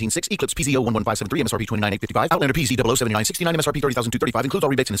 MSRP 17.6, Eclipse PZO 11573 MSRP 29,855, Outlander PZ 007969 MSRP 30,235, includes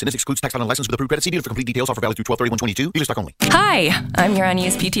all rebates and incentives, excludes tax on license with approved credit. See dealer for complete details. Offer valid through 12/31/22. Dealer stock only. Hi, I'm your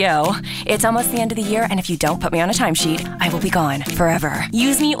unused PTO. It's almost the end of the year, and if you don't put me on a timesheet, I will be gone forever.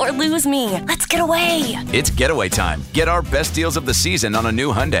 Use me or lose me. Let's get away. It's getaway time. Get our best deals of the season on a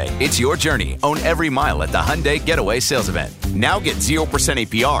new Hyundai. It's your journey. Own every mile at the Hyundai Getaway Sales Event. Now get 0%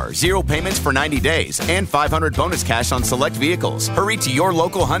 APR, 0 payments for 90 days, and $500 bonus cash on select vehicles. Hurry to your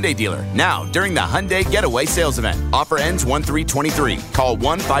local Hyundai dealer now during the Hyundai Getaway Sales Event. Offer ends 1/3/23. Call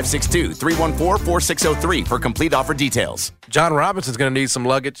 1-562-314-4603 for complete offer details. John Robinson's going to need some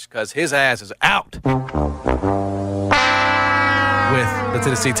luggage because his ass is out with the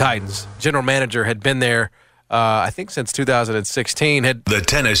Tennessee Titans. General manager had been there, I think, since 2016. The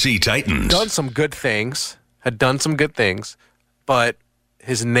Tennessee Titans done some good things, but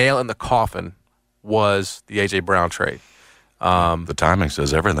his nail in the coffin was the A.J. Brown trade. The timing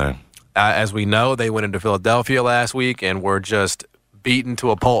says everything. As we know, they went into Philadelphia last week and were just beaten to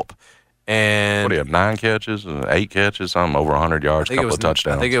a pulp. And what do you have, 9 catches, 8 catches, something over 100 yards, a couple of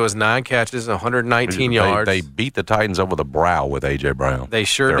touchdowns? I think it was 9 catches, 119 yards. They beat the Titans over the brow with A.J. Brown. They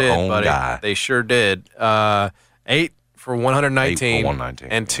sure Their did, own buddy. guy. They sure did. 8 for 119,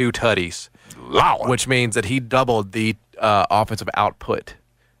 and 2 tutties, which means that he doubled the offensive output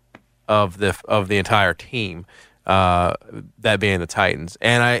of the entire team, that being the Titans.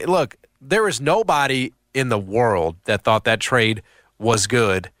 And look, there is nobody in the world that thought that trade was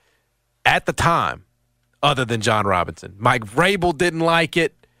good at the time other than John Robinson. Mike Vrabel didn't like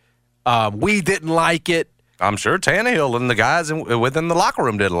it. We didn't like it. I'm sure Tannehill and the guys within the locker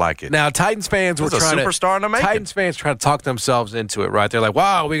room didn't like it. Now, Titans fans were trying to superstar in the making. Titans fans trying to talk themselves into it, right? They're like,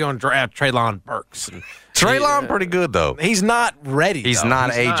 "Wow, we're going to draft Treylon Burks." And Treylon pretty good though. He's not ready. He's though. not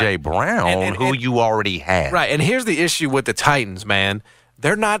A.J. not. Brown, who you already had. Right, and here's the issue with the Titans, man.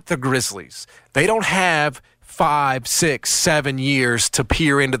 They're not the Grizzlies. They don't have 5, 6, 7 years to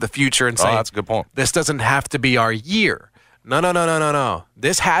peer into the future and say, that's a good point. This doesn't have to be our year. No.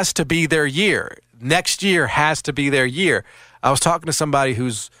 This has to be their year. Next year has to be their year. I was talking to somebody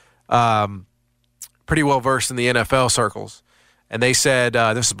who's pretty well versed in the NFL circles, and they said,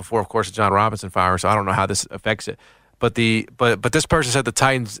 this is before, of course, the John Robinson firing, so I don't know how this affects it, But this person said the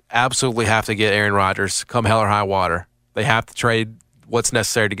Titans absolutely have to get Aaron Rodgers come hell or high water. They have to trade what's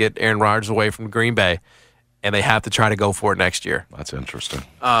necessary to get Aaron Rodgers away from Green Bay, and they have to try to go for it next year. That's interesting.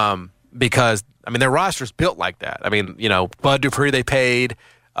 Because, I mean, their roster's built like that. I mean, Bud Dupree they paid.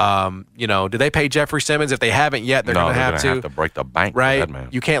 Did they pay Jeffrey Simmons? If they haven't yet, they're going to have to break the bank. Right? For that man.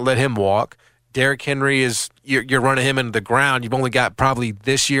 You can't let him walk. Derrick Henry you're running him into the ground. You've only got probably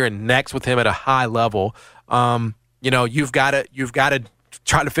this year and next with him at a high level. You've got to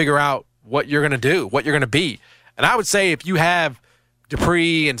try to figure out what you're going to do, what you're going to be. And I would say if you have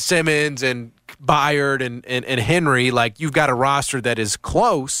Dupree and Simmons and Byard and Henry, like you've got a roster that is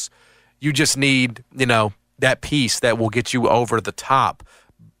close. You just need, that piece that will get you over the top.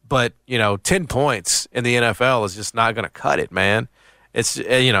 But, 10 points in the NFL is just not going to cut it, man. It's,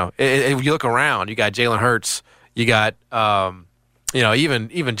 if you look around, you got Jalen Hurts, you got,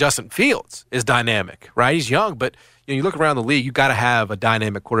 even Justin Fields is dynamic, right? He's young, but you look around the league, you got to have a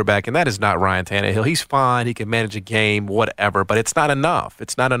dynamic quarterback, and that is not Ryan Tannehill. He's fine. He can manage a game, whatever, but it's not enough.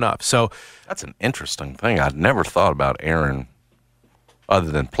 It's not enough. So that's an interesting thing. I'd never thought about Aaron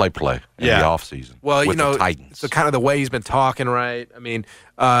other than play in the offseason. Well, with the Titans. So kind of the way he's been talking, right? I mean,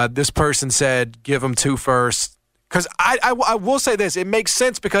 this person said give him 2 firsts. Because I will say this, it makes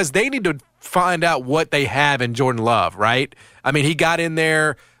sense because they need to find out what they have in Jordan Love, right? I mean, he got in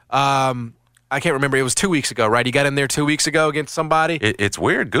there, I can't remember, it was 2 weeks ago, right? He got in there 2 weeks ago against somebody. It's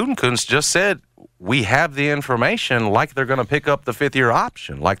weird. Gutekunst just said we have the information like they're going to pick up the 5th-year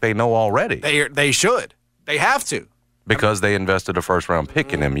option, like they know already. They should. They have to. Because they invested a first-round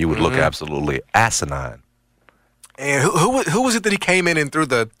pick in him, you would look absolutely asinine. And who was it that he came in and threw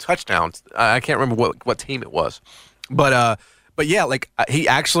the touchdowns? I can't remember what team it was, but yeah, he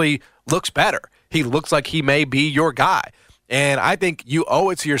actually looks better. He looks like he may be your guy, and I think you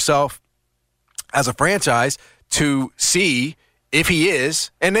owe it to yourself as a franchise to see if he is,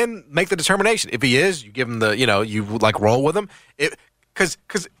 and then make the determination. If he is, you give him the you roll with him. Because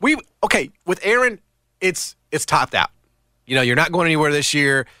with Aaron, it's topped out. You're not going anywhere this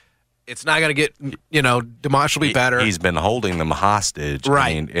year. It's not going to get, demonstrably better. He's been holding them hostage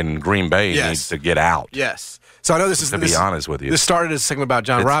in Green Bay. He needs to get out. Yes. So I know this is, to be honest with you, this started as a segment about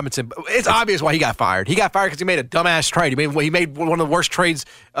John Robinson, but it's obvious why he got fired. He got fired because he made a dumbass trade. He made one of the worst trades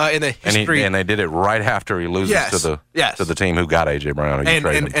in the history. And they did it right after he loses to the team who got A.J. Brown.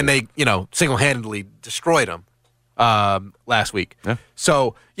 And they, single-handedly destroyed him last week. Yeah.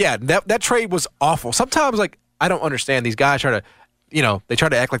 So, yeah, that trade was awful. Sometimes, I don't understand. These guys try to, they try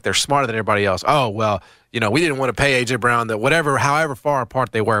to act like they're smarter than everybody else. Oh, well, we didn't want to pay A.J. Brown however far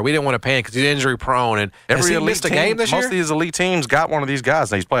apart they were. We didn't want to pay him because he's injury prone. And every elite missed a game this year? year? Most of these elite teams got one of these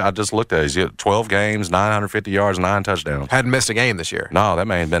guys. He's playing. I just looked at it. He's got 12 games, 950 yards, 9 touchdowns. Hadn't missed a game this year. No, that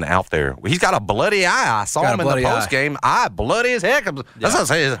man's been out there. He's got a bloody eye. I saw him in the postgame. Eye bloody as heck. That's what I'm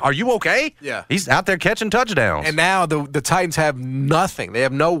saying. Are you okay? Yeah. He's out there catching touchdowns. And now the Titans have nothing. They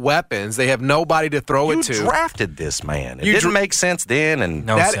have no weapons. They have nobody to throw it to. You drafted this man. It didn't make sense then. And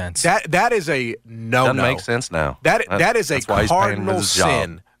no sense. That is a no-no. Doesn't make sense now. That is a cardinal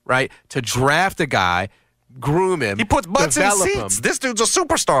sin, right? To draft a guy, groom him. He puts butts in seats. This dude's a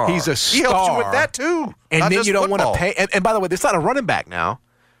superstar. He's a star. He helps you with that too. And then you don't want to pay. And by the way, it's not a running back now.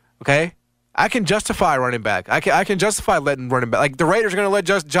 Okay, I can justify running back. I can justify letting running back. Like the Raiders are going to let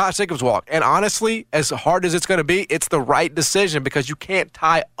Josh Jacobs walk. And honestly, as hard as it's going to be, it's the right decision because you can't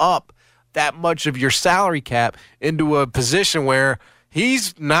tie up that much of your salary cap into a position where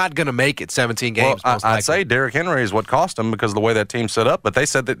he's not going to make it 17 games. Well, I'd say Derrick Henry is what cost him because of the way that team's set up. But they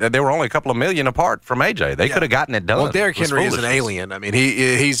said that they were only a couple of million apart from AJ. They could have gotten it done. Well, Derrick Henry is an alien. I mean,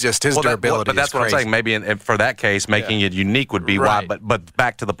 he's just his durability. But that's what I'm saying. Maybe for that case, making it unique would be why. But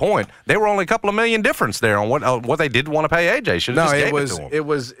back to the point, they were only a couple of million difference there on what they did want to pay AJ. Should have just gave it to him. It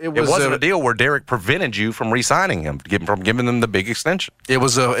wasn't a deal where Derrick prevented you from re-signing him, from giving them the big extension. It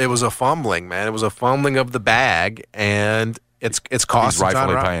was a fumbling, man. It was a fumbling of the bag, and it's costing. He's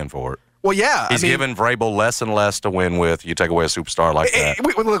rightfully paying for it. Well, yeah. He's giving Vrabel less and less to win with. You take away a superstar like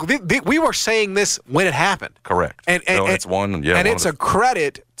that. We were saying this when it happened. Correct. And it's one. Yeah, and it's a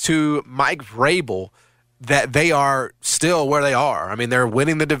credit to Mike Vrabel that they are still where they are. I mean, they're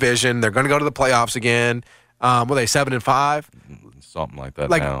winning the division. They're going to go to the playoffs again. Were they 7-5? Something like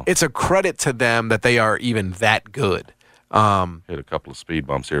that now. It's a credit to them that they are even that good. Hit a couple of speed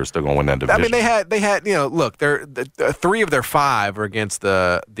bumps here. Still going to win that division. I mean, they had. Look, they're 3 of their 5 are against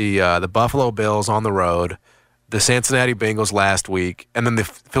the Buffalo Bills on the road, the Cincinnati Bengals last week, and then the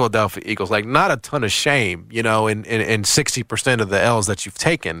Philadelphia Eagles. Not a ton of shame, in 60% of the L's that you've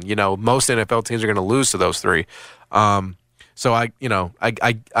taken. Most NFL teams are going to lose to those 3. So I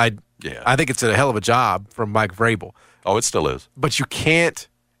think it's a hell of a job from Mike Vrabel. Oh, it still is. But you can't,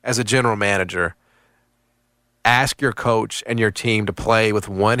 as a general manager, ask your coach and your team to play with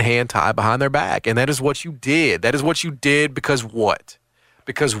one hand tied behind their back. And that is what you did. That is what you did because what?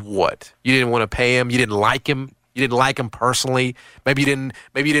 Because what? You didn't want to pay him. You didn't like him. You didn't like him personally. Maybe you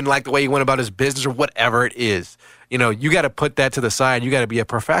didn't like the way he went about his business or whatever it is. You know, you got to put that to the side. You got to be a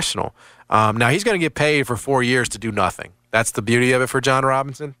professional. Now, he's going to get paid for 4 years to do nothing. That's the beauty of it for John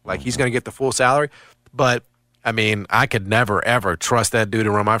Robinson. Like, he's going to get the full salary. But, I mean, I could never, ever trust that dude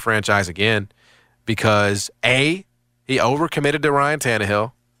to run my franchise again. Because, A, he overcommitted to Ryan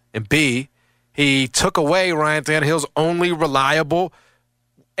Tannehill, and B, he took away Ryan Tannehill's only reliable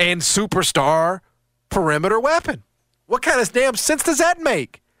and superstar perimeter weapon. What kind of damn sense does that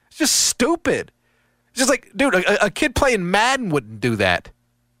make? It's just stupid. It's just like, dude, a kid playing Madden wouldn't do that.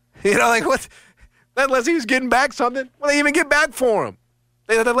 You know, like, what? Unless he was getting back something. Well, they even get back for him.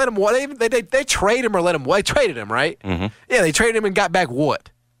 They let him what? They trade him or let him what? They traded him, right? Mm-hmm. Yeah, they traded him and got back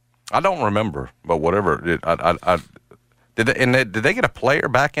what? I don't remember, but whatever. Did they get a player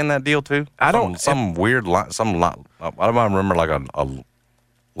back in that deal too? I don't remember like a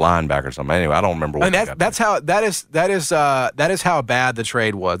linebacker or something. Anyway, I don't remember. And that is how bad the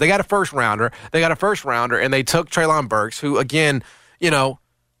trade was. They got a first rounder. And they took Treylon Burks, who again, you know,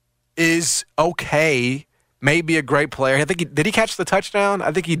 is okay. Maybe a great player. I think did he catch the touchdown?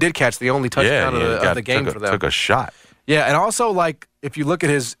 I think he did catch the only touchdown of the game for them. Took a shot. Yeah, and also like if you look at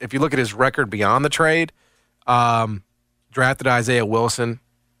his record beyond the trade, drafted Isaiah Wilson,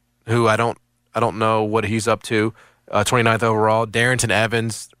 who I don't know what he's up to, 29th overall. Darrington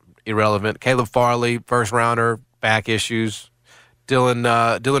Evans, irrelevant. Caleb Farley, first rounder, back issues.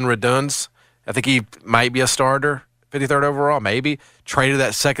 Dylan Reduns, I think he might be a starter, 53rd overall, maybe. Traded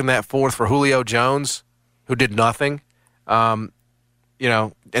that second, that fourth for Julio Jones, who did nothing. You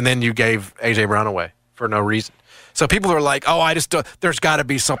know, and then you gave A.J. Brown away for no reason. So people are like, oh, there's got to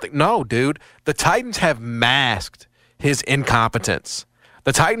be something. No, dude. The Titans have masked his incompetence.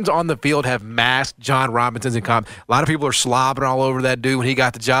 The Titans on the field have masked John Robinson's incompetence. A lot of people are slobbering all over that dude when he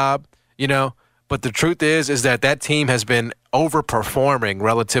got the job, you know. But the truth is that team has been overperforming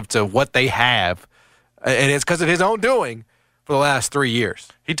relative to what they have. And it's because of his own doing for the last 3 years.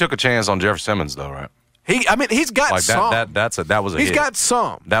 He took a chance on Jeff Simmons, though, right? He's got like some. That was a hit. He's got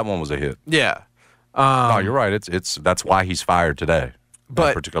some. That one was a hit. Yeah. No, you're right. That's why he's fired today.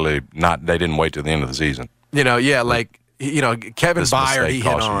 But particularly they didn't wait till the end of the season. You know, yeah, like Kevin Byard he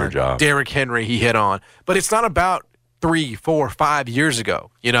hit on, Derrick Henry he hit on, but it's not about 3, 4, 5 years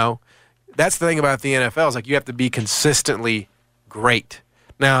ago. You know, that's the thing about the NFL is like you have to be consistently great.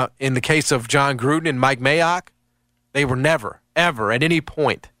 Now, in the case of John Gruden and Mike Mayock, they were never, ever at any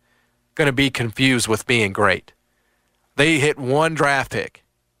point going to be confused with being great. They hit one draft pick,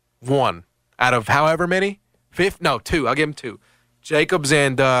 one. Out of however many? 2. I'll give him 2. Jacobs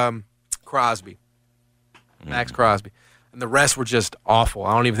and Crosby. Max Crosby. And the rest were just awful.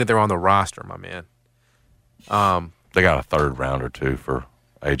 I don't even think they were on the roster, my man. They got a third rounder, too, for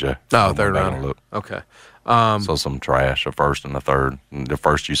AJ. Oh, third rounder. Okay. So some trash, a first and a third. And the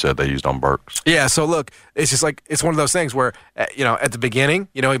first you said they used on Burks. Yeah, so look, it's just like it's one of those things where, at the beginning,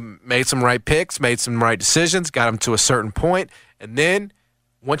 he made some right picks, made some right decisions, got him to a certain point, and then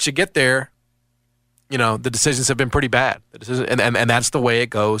once you get there, the decisions have been pretty bad. And that's the way it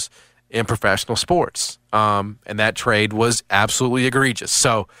goes in professional sports. And that trade was absolutely egregious.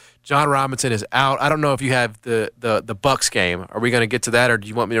 So John Robinson is out. I don't know if you have the Bucks game. Are we going to get to that, or do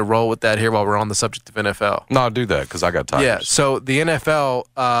you want me to roll with that here while we're on the subject of NFL? No, do that because I got time. Yeah, so the NFL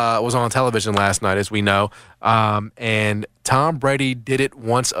was on television last night, as we know, and Tom Brady did it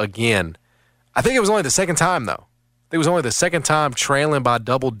once again. I think it was only the second time, though. I think it was only the second time trailing by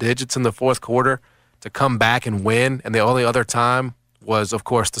double digits in the fourth quarter to come back and win, and the only other time was, of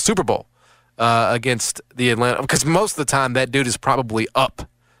course, the Super Bowl against the Atlanta. Because most of the time, that dude is probably up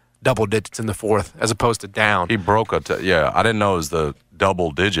double digits in the fourth as opposed to down. He broke I didn't know it was the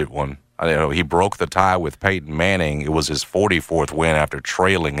double-digit one. I didn't know he broke the tie with Peyton Manning. It was his 44th win after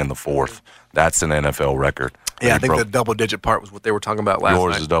trailing in the fourth. That's an NFL record. Yeah, I think the double-digit part was what they were talking about last night.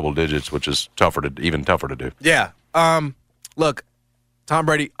 Yours is double digits, which is even tougher to do. Yeah. Look, Tom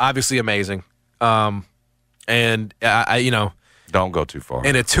Brady, obviously amazing. And don't go too far.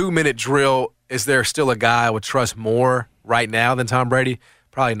 In a 2-minute drill, is there still a guy I would trust more right now than Tom Brady?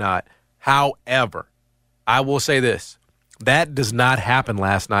 Probably not. However, I will say this. That does not happen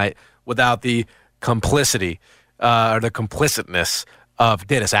last night without the complicity or the complicitness of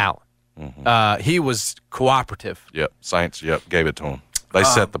Dennis Allen. Mm-hmm. He was cooperative. Yep. Saints, gave it to him. They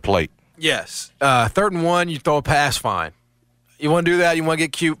set the plate. Yes. 3rd and 1, you throw a pass, fine. You want to do that? You want to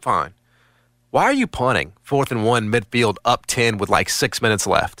get cute? Fine. Why are you punting 4th and 1 midfield up 10 with like 6 minutes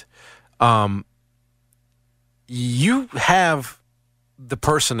left? You have the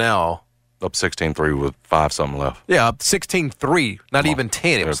personnel. Up 16-3 with 5-something left. Yeah, up 16-3, not even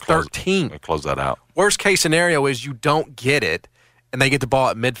 10. It was 13. Close that out. Worst case scenario is you don't get it, and they get the ball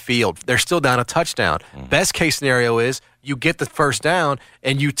at midfield. They're still down a touchdown. Best case scenario is you get the first down,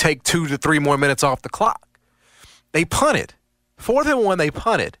 and you take 2 to 3 more minutes off the clock. They punted. 4th and 1, they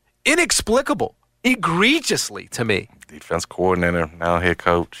punted. Inexplicable. Egregiously to me. Defense coordinator, now head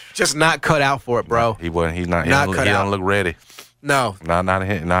coach. Just not cut out for it, bro. He wasn't. He's not. Not he cut don't out. look ready. No. Not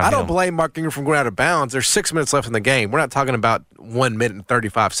I don't blame Mark Ingram from going out of bounds. There's 6 minutes left in the game. We're not talking about 1 minute and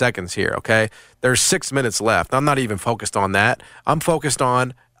 35 seconds here, okay? There's 6 minutes left. I'm not even focused on that. I'm focused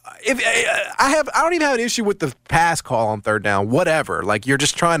on I don't even have an issue with the pass call on 3rd down, whatever. Like, you're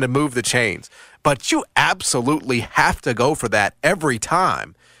just trying to move the chains. But you absolutely have to go for that every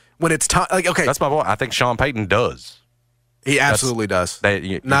time when it's time. Like, okay. That's my point. I think Sean Payton does. He absolutely does. Not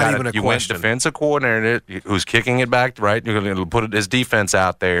even a you question. went defensive coordinator who's kicking it back, right? You're going to put his defense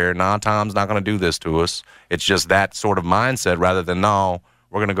out there. No, Tom's not going to do this to us. It's just that sort of mindset rather than, no,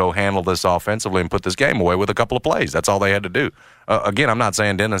 we're going to go handle this offensively and put this game away with a couple of plays. That's all they had to do. Again, I'm not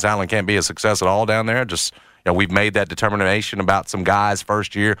saying Dennis Allen can't be a success at all down there. Just, we've made that determination about some guys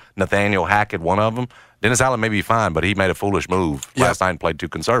first year. Nathaniel Hackett, one of them. Dennis Allen may be fine, but he made a foolish move last night and played too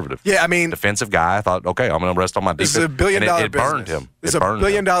conservative. Yeah, I mean, defensive guy. I thought, okay, I'm going to rest on my defense. This is a billion-dollar business. It burned him. It's a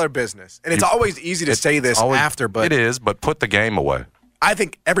billion-dollar business, and it's always easy to say this after, but it is. But put the game away. I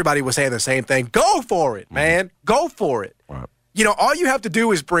think everybody was saying the same thing. Go for it, man. Go for it. Right. All you have to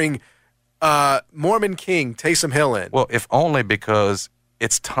do is bring Mormon King, Taysom Hill in. Well, if only because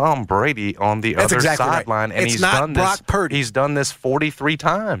it's Tom Brady on the other sideline, right. and it's he's not done Brock this. Purdy. He's done this 43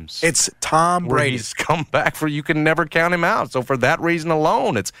 times. It's Tom Brady. He's come back for you can never count him out. So for that reason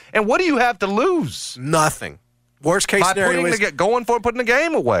alone, and what do you have to lose? Nothing. Worst case scenario is putting the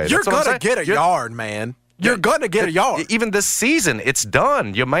game away. You're gonna get a yard, man. You're going to get a yard. Even this season, it's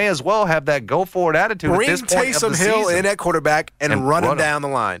done. You may as well have that go-for-it attitude at this point of the Taysom Hill season. in at quarterback and run him down the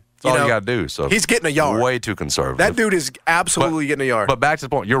line. That's all you got to do. So he's getting a yard. Way too conservative. That dude is absolutely getting a yard. But back to the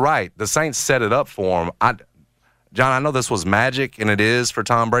point, you're right. The Saints set it up for him. John, I know this was magic, and it is for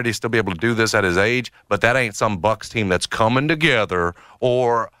Tom Brady to still be able to do this at his age, but that ain't some Bucs team that's coming together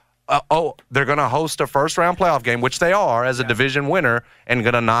or they're going to host a first-round playoff game, which they are as a division winner, and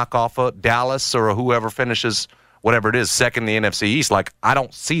going to knock off a Dallas or whoever finishes – whatever it is, second in the NFC East. Like, I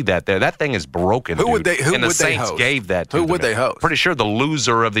don't see that there. That thing is broken. Who would they Saints host? Gave that to Who them. would they host? Pretty sure the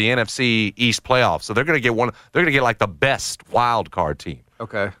loser of the NFC East playoffs. So they're going to get one. They're going to get like the best wild card team.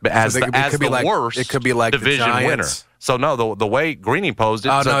 Okay. As so the worst. It could be like division the winner. So no, the way Greeny posed it.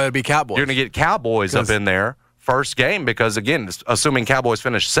 Oh no, it'd be Cowboys. You're going to get Cowboys up in there first game because again, assuming Cowboys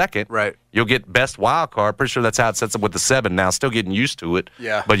finish second, right? You'll get best wild card. Pretty sure that's how it sets up with the 7 now. Still getting used to it.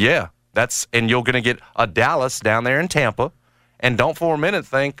 Yeah. But yeah. And you're going to get a Dallas down there in Tampa, and don't for a minute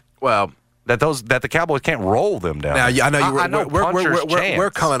think that the Cowboys can't roll them down. Now, I know we're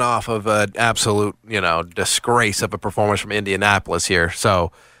we're coming off of an absolute disgrace of a performance from Indianapolis here,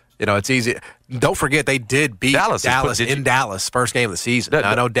 so it's easy. Don't forget they did beat Dallas in Dallas first game of the season.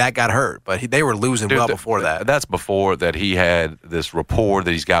 I know Dak got hurt, but they were losing before that. That's before that he had this rapport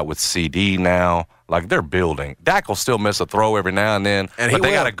that he's got with CD now. Like, they're building. Dak will still miss a throw every now and then, but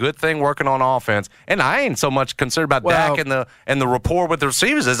they got a good thing working on offense. And I ain't so much concerned about Dak and the rapport with the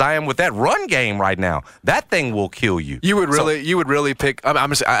receivers as I am with that run game right now. That thing will kill you. You would really pick. I'm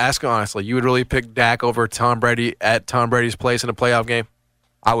just asking honestly. You would really pick Dak over Tom Brady at Tom Brady's place in a playoff game?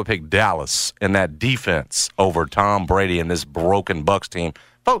 I would pick Dallas and that defense over Tom Brady and this broken Bucs team.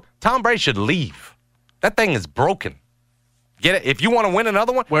 Folks, Tom Brady should leave. That thing is broken. Get it? If you want to win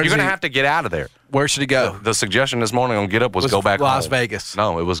another one, you're going to have to get out of there. Where should he go? The suggestion this morning on Get Up was go back home. Las Vegas.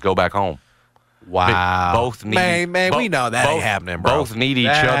 No, it was go back home. Wow. Both need, man, we know that ain't happening, bro. Both need each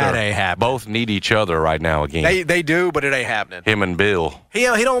other. That ain't happening. Both need each other right now again. They do, but it ain't happening. Him and Bill. He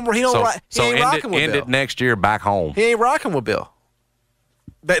ain't rocking with Bill. End it next year back home. He ain't rocking with Bill.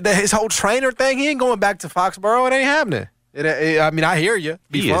 His whole trainer thing, he ain't going back to Foxborough. It ain't happening. I hear you.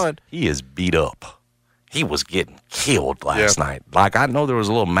 He is beat up. He was getting killed last night. Like, I know there was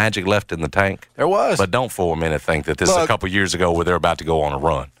a little magic left in the tank. There was. But don't for a minute think that this is a couple years ago where they're about to go on a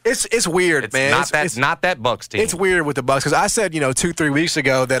run. It's weird, man. It's not that Bucs team. It's weird with the Bucs because I said, 2-3 weeks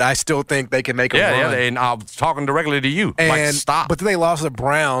ago that I still think they can make a run. Yeah, and I was talking directly to you. And, stop. But then they lost to the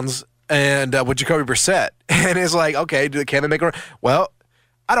Browns and with Jacoby Brissett. And it's like, okay, can they make a run? Well,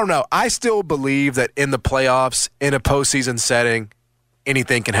 I don't know. I still believe that in the playoffs, in a postseason setting,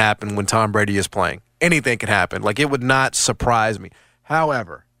 anything can happen when Tom Brady is playing. Anything can happen. Like, it would not surprise me.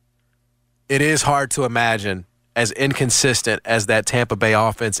 However, it is hard to imagine, as inconsistent as that Tampa Bay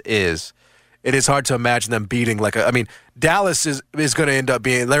offense is, it is hard to imagine them beating Dallas is going to end up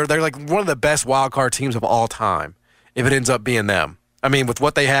being, they're like one of the best wild card teams of all time if it ends up being them. I mean, with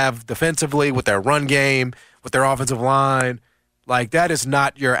what they have defensively, with their run game, with their offensive line, like that is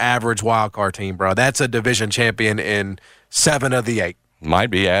not your average wild card team, bro. That's a division champion in 7 of the 8.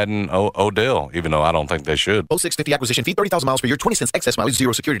 Might be adding Odell, even though I don't think they should. 0650 acquisition fee, 30,000 miles per year, 20 cents excess mileage,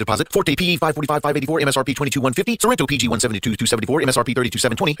 0 security deposit. Forte PE 545,584, MSRP 22,150. Sorrento PG 172,274, MSRP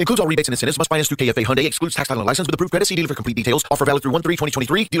 32,720. Includes all rebates and incentives. Must finance through KFA Hyundai. Excludes tax title and license with approved credit. See dealer for complete details. Offer valid through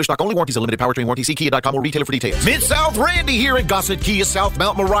 1/3/2023. Dealer stock only. Warranties a limited powertrain warranty. See Kia.com or retailer for details. Mid-South Randy here at Gossett Kia South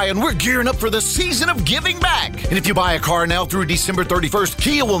Mount Moriah, and we're gearing up for the season of giving back. And if you buy a car now through December 31st,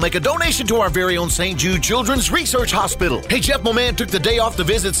 Kia will make a donation to our very own St. Jude Children's Research Hospital. Hey, Jeff Moman took the day off to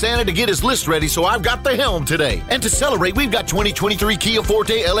visit Santa to get his list ready, so I've got the helm today. And to celebrate, we've got 2023 Kia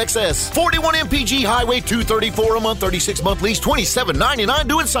Forte LXS, 41 MPG Highway, $234 a month, 36-month lease, $27.99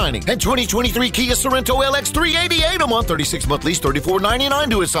 due at signing. And 2023 Kia Sorrento LX, $388 a month, 36-month lease, $34.99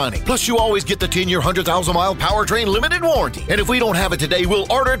 due at signing. Plus, you always get the 10-year, 100,000-mile powertrain limited warranty. And if we don't have it today,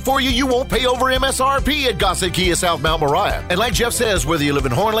 we'll order it for you. You won't pay over MSRP at Gossett Kia South Mount Moriah. And like Jeff says, whether you live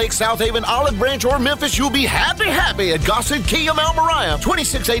in Horn Lake, South Haven, Olive Branch, or Memphis, you'll be happy at Gossett Kia Mount Moriah,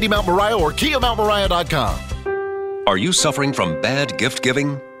 2680 Mount Moriah or KiaMountMoriah.com. Are you suffering from bad gift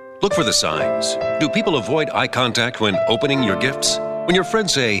giving? Look for the signs. Do people avoid eye contact when opening your gifts? When your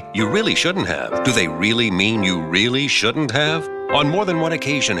friends say, you really shouldn't have, do they really mean you really shouldn't have? On more than one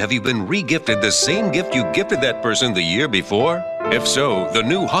occasion, have you been re-gifted the same gift you gifted that person the year before? If so, the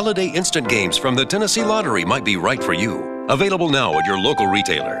new Holiday Instant Games from the Tennessee Lottery might be right for you. Available now at your local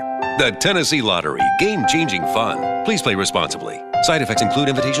retailer. The Tennessee Lottery. Game-changing fun. Please play responsibly. Side effects include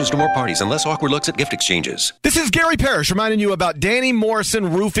invitations to more parties and less awkward looks at gift exchanges. This is Gary Parrish reminding you about Danny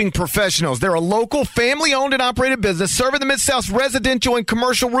Morrison Roofing Professionals. They're a local, family-owned and operated business serving the Mid-South's residential and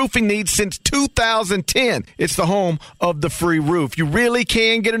commercial roofing needs since 2010. It's the home of the free roof. You really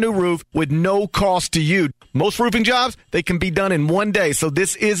can get a new roof with no cost to you. Most roofing jobs, they can be done in one day, so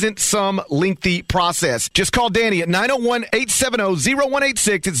this isn't some lengthy process. Just call Danny at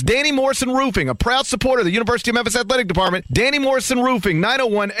 901-870-0186. It's Danny Morrison Roofing, a proud supporter of the University of Memphis Athletic Department. Danny Morrison Roofing,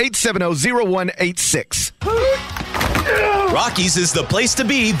 901-870-0186. Rockies is the place to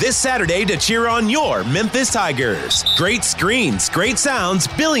be this Saturday to cheer on your Memphis Tigers. Great screens, great sounds,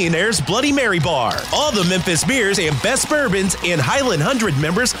 Billionaire's Bloody Mary Bar. All the Memphis beers and best bourbons and Highland 100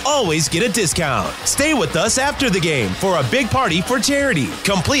 members always get a discount. Stay with us after the game for a big party for charity,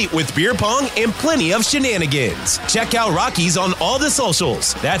 complete with beer pong and plenty of shenanigans. Check out Rockies on all the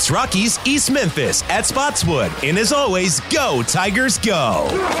socials. That's Rockies East Memphis at Spotswood. And as always, go Tigers, go!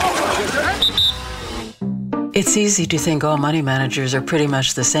 It's easy to think all money managers are pretty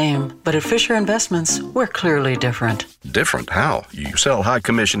much the same, but at Fisher Investments, we're clearly different. Different? How? You sell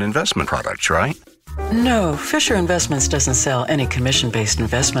high-commission investment products, right? No, Fisher Investments doesn't sell any commission-based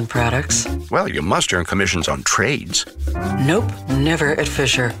investment products. Well, you must earn commissions on trades. Nope, never at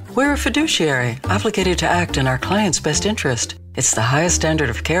Fisher. We're a fiduciary, obligated to act in our client's best interest. It's the highest standard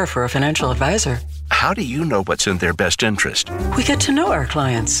of care for a financial advisor. How do you know what's in their best interest? We get to know our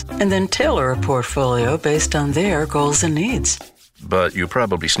clients and then tailor a portfolio based on their goals and needs. But you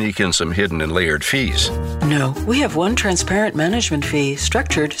probably sneak in some hidden and layered fees. No, we have one transparent management fee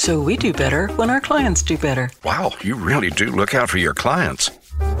structured so we do better when our clients do better. Wow, you really do look out for your clients.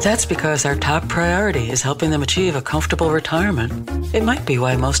 That's because our top priority is helping them achieve a comfortable retirement. It might be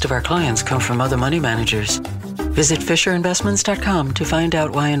why most of our clients come from other money managers. Visit FisherInvestments.com to find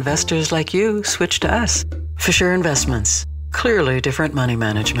out why investors like you switch to us. Fisher Investments. Clearly different money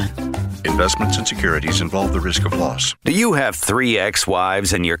management. Investments and securities involve the risk of loss. Do you have 3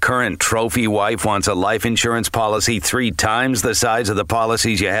 ex-wives and your current trophy wife wants a life insurance policy 3 times the size of the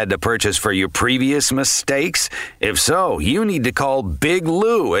policies you had to purchase for your previous mistakes? If so, you need to call Big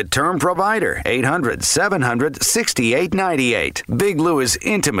Lou at Term Provider, 800-700-6898. Big Lou is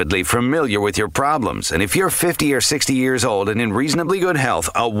intimately familiar with your problems, and if you're 50 or 60 years old and in reasonably good health,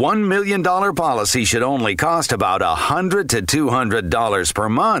 a $1 million policy should only cost about $100 to $200 per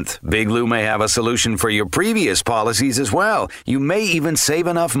month. Big Lou may have a solution for your previous policies as well. You may even save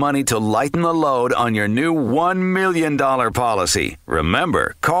enough money to lighten the load on your new $1 million policy.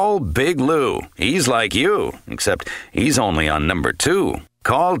 Remember, call Big Lou. He's like you, except he's only on number 2.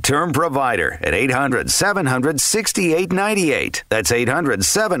 Call Term Provider at 800-700-6898. That's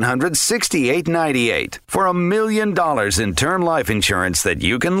 800-700-6898. For $1 million in term life insurance that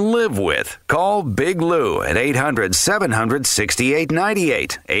you can live with. Call Big Lou at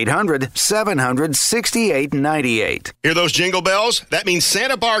 800-700-6898. 800-700-6898. Hear those jingle bells? That means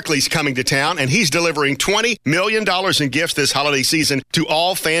Santa Barkley's coming to town, and he's delivering $20 million in gifts this holiday season to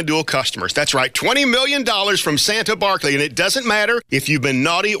all FanDuel customers. That's right, $20 million from Santa Barkley, and it doesn't matter if you've been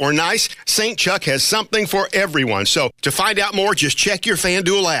naughty or nice, St. Chuck has something for everyone. So to find out more, just check your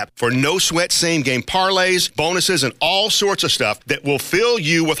FanDuel app for no-sweat same-game parlays, bonuses, and all sorts of stuff that will fill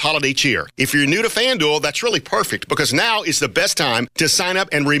you with holiday cheer. If you're new to FanDuel, that's really perfect because now is the best time to sign up,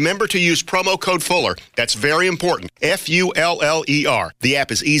 and remember to use promo code Fuller. That's very important. Fuller. The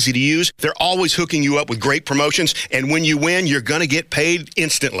app is easy to use. They're always hooking you up with great promotions, and when you win, you're going to get paid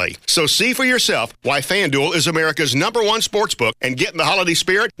instantly. So see for yourself why FanDuel is America's #1 sportsbook and get in the holiday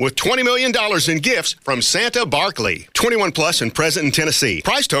spirit with $20 million in gifts from Santa Barkley. 21 plus and present in Tennessee.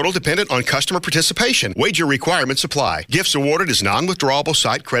 Price total dependent on customer participation. Wager requirements apply. Gifts awarded as non-withdrawable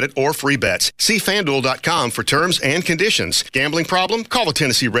site credit or free bets. See FanDuel.com for terms and conditions. Gambling problem? Call the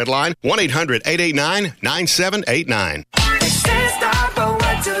Tennessee Red Line 1-800-889-9789.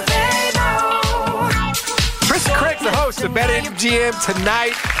 Chris Craig, the host of BetMGM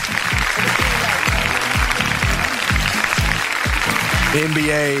tonight.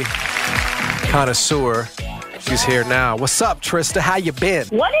 NBA connoisseur. She's here now. What's up, Trista? How you been?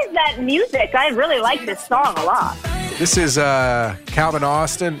 What is that music? I really like this song a lot. This is Calvin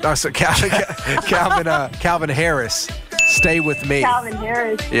Austin. Calvin Harris. Stay with me. Calvin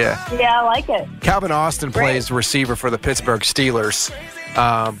Harris. Yeah. Yeah, I like it. Calvin Austin plays receiver for the Pittsburgh Steelers.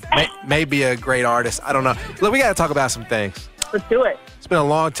 May be a great artist. I don't know. Look, we got to talk about some things. Let's do it. It's been a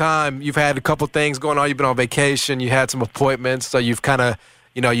long time. You've had a couple things going on. You've been on vacation. You had some appointments. So you've kind of,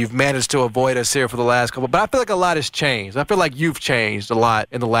 you've managed to avoid us here for the last couple. But I feel like a lot has changed. I feel like you've changed a lot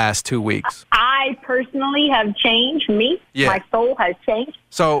in the last 2 weeks. I personally have changed. My soul has changed.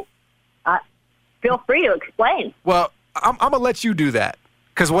 So feel free to explain. Well, I'm going to let you do that.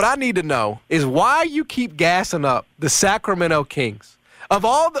 Because what I need to know is why you keep gassing up the Sacramento Kings. Of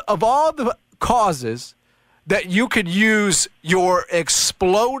all the causes that you could use your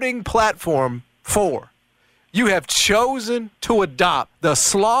exploding platform for, you have chosen to adopt the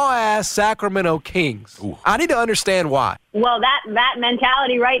slaw-ass Sacramento Kings. Ooh. I need to understand why. Well, that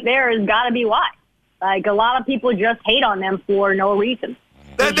mentality right there has got to be why. Like, a lot of people just hate on them for no reason.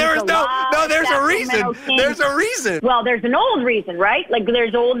 There's a reason. There's a reason. Well, there's an old reason, right? Like,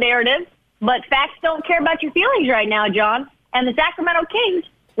 there's old narratives, but facts don't care about your feelings right now, John. And the Sacramento Kings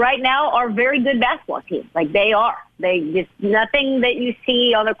right now are a very good basketball team. Like, they are. They just, nothing that you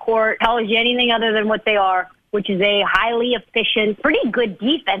see on the court tells you anything other than what they are, which is a highly efficient, pretty good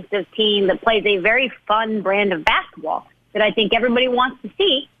defensive team that plays a very fun brand of basketball that I think everybody wants to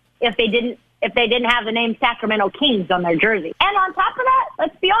see if they didn't have the name Sacramento Kings on their jersey. And on top of that,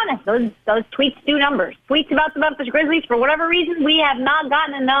 let's be honest, those tweets do numbers. Tweets about the Memphis Grizzlies, for whatever reason, we have not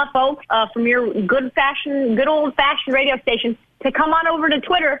gotten enough folks from your good old-fashioned radio station to come on over to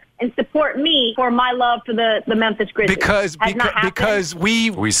Twitter and support me for my love for the Memphis Grizzlies. Because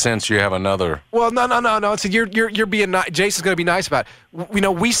we sense you have another. Well, no. So you're being nice. Jason's going to be nice about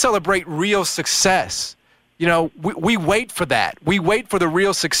it. We celebrate real success. We wait for that. We wait for the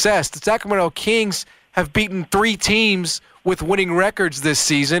real success. The Sacramento Kings have beaten 3 teams with winning records this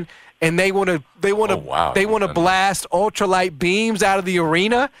season, and they want to blast ultralight beams out of the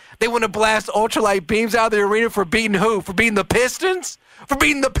arena. They want to blast ultralight beams out of the arena for beating who? For beating the Pistons? For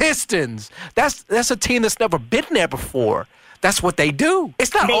beating the Pistons. That's a team that's never been there before. That's what they do.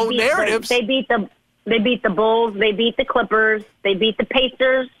 It's not old narratives. They beat the Bulls. They beat the Clippers. They beat the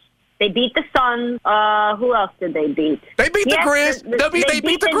Pacers. They beat the Suns. Who else did they beat? They beat the Grizz. They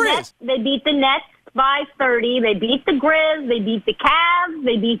beat the Grizz. They beat the Nets by 30. They beat the Grizz. They beat the Cavs.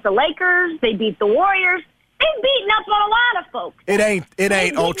 They beat the Lakers. They beat the Warriors. They've beaten up on a lot of folks. It ain't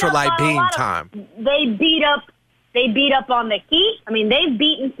ultralight beam time. They beat up on the Heat. I mean, they've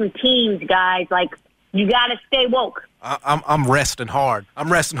beaten some teams, guys. Like, you got to stay woke. I'm resting hard.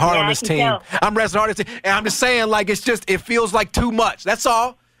 I'm resting hard on this team. I'm resting hard on this team. And I'm just saying, like, it feels like too much. That's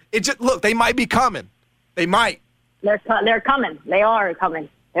all. Look, they might be coming. They might. They're coming. They are coming.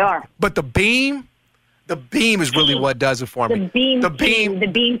 They are. But the beam is really what does it for me. The beam team.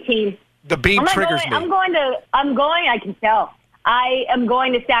 The beam triggers me. I can tell. I am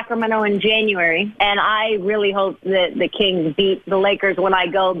going to Sacramento in January, and I really hope that the Kings beat the Lakers when I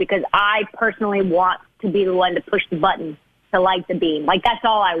go, because I personally want to be the one to push the button to light the beam. Like, that's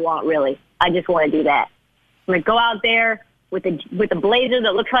all I want, really. I just want to do that. I'm going to go out there, with a blazer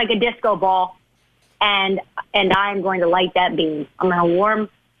that looks like a disco ball, and I'm going to light that beam. I'm going to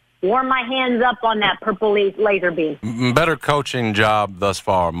warm my hands up on that purple laser beam. Better coaching job thus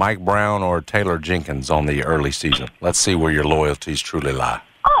far, Mike Brown or Taylor Jenkins on the early season? Let's see where your loyalties truly lie.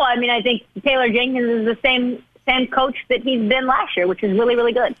 Oh, I mean, I think Taylor Jenkins is the same coach that he's been last year, which is really,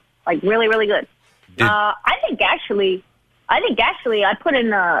 really good. Like, really, really good. I think actually I put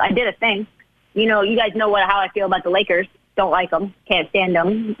in I did a thing. You know, you guys know how I feel about the Lakers. Don't like them. Can't stand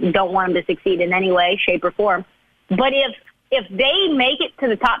them. Don't want them to succeed in any way, shape, or form. But if they make it to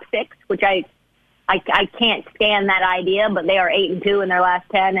the top 6, which I can't stand that idea, but they are 8-2 in their last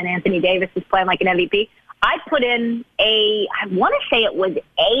 10, and Anthony Davis is playing like an MVP. I put in I want to say it was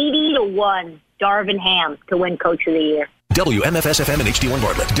 80-1 Darvin Ham to win Coach of the Year. WMFS-FM and HD1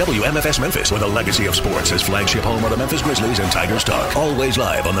 Bartlett. WMFS Memphis, where the legacy of sports is flagship home of the Memphis Grizzlies and Tigers talk. Always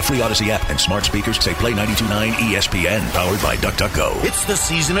live on the free Odyssey app and smart speakers. Say Play 92.9 ESPN, powered by DuckDuckGo. It's the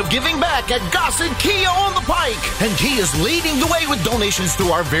season of giving back at Gossett Kia on the Pike. And Kia's leading the way with donations to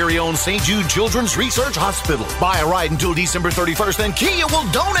our very own St. Jude Children's Research Hospital. Buy a ride until December 31st and Kia will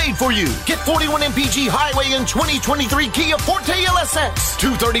donate for you. Get 41 MPG Highway and 2023 Kia Forte LSX.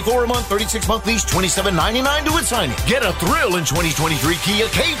 $234 a month, 36-month lease, $27.99 to its signing. Get a thrill in 2023 Kia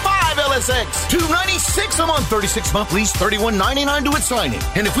K5 LSX. $296 a month, 36-month lease, $31.99 to its signing.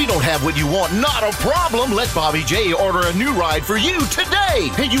 And if we don't have what you want, not a problem. Let Bobby J order a new ride for you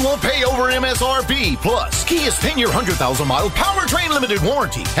today. And you won't pay over MSRP. Plus, Kia's 10-year, 100,000-mile powertrain limited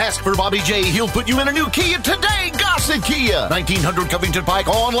warranty. Ask for Bobby J. He'll put you in a new Kia today. Gossett Kia. 1900 Covington Pike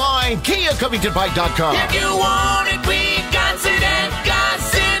online. KiaCovingtonPike.com. If you want it, we got it at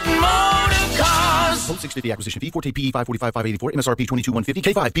Gossett Motor Cars. Code 650 acquisition fee, Forte PE 545,584, MSRP 22,150,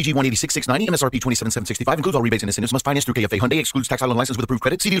 K5 PG 186,690, MSRP 27,765. Includes all rebates and incentives. Must finance through KFA Hyundai. Excludes tax title and license with approved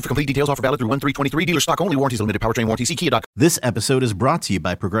credit. See dealer for complete details. Offer valid through 1/3/23. Dealer stock only. Warranties limited. Powertrain warranty. See Kia.com. This episode is brought to you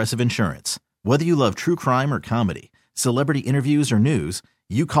by Progressive Insurance. Whether you love true crime or comedy, celebrity interviews or news,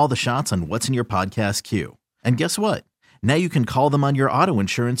 you call the shots on what's in your podcast queue. And guess what? Now you can call them on your auto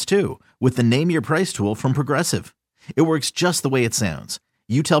insurance too with the Name Your Price tool from Progressive. It works just the way it sounds.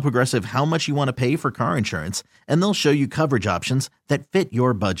 You tell Progressive how much you want to pay for car insurance, and they'll show you coverage options that fit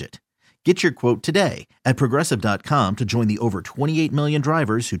your budget. Get your quote today at Progressive.com to join the over 28 million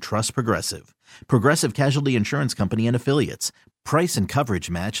drivers who trust Progressive. Progressive Casualty Insurance Company and Affiliates. Price and coverage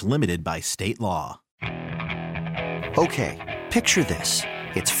match limited by state law. Okay, picture this.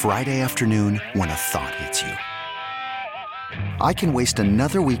 It's Friday afternoon when a thought hits you. I can waste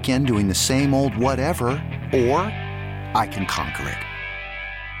another weekend doing the same old whatever, or I can conquer it.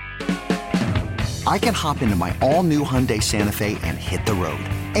 I can hop into my all-new Hyundai Santa Fe and hit the road.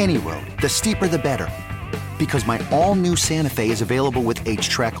 Any road. The steeper, the better. Because my all-new Santa Fe is available with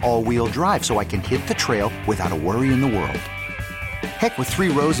H-Track all-wheel drive, so I can hit the trail without a worry in the world. Heck, with 3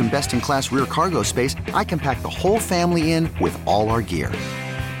 rows and best-in-class rear cargo space, I can pack the whole family in with all our gear.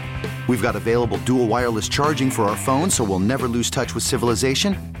 We've got available dual wireless charging for our phones, so we'll never lose touch with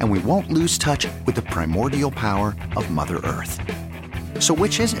civilization, and we won't lose touch with the primordial power of Mother Earth. So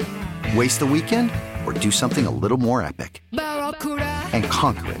which is it? Waste the weekend or do something a little more epic? And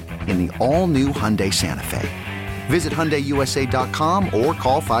conquer it in the all-new Hyundai Santa Fe. Visit HyundaiUSA.com or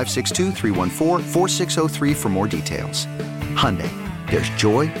call 562-314-4603 for more details. Hyundai, there's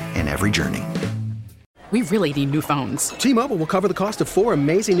joy in every journey. We really need new phones. T-Mobile will cover the cost of 4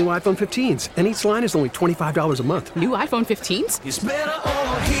 amazing new iPhone 15s, and each line is only $25 a month. New iPhone 15s? It's better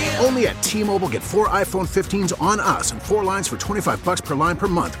over here. Only at T-Mobile, get 4 iPhone 15s on us and 4 lines for $25 per line per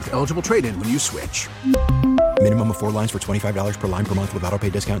month with eligible trade-in when you switch. Minimum of 4 lines for $25 per line per month with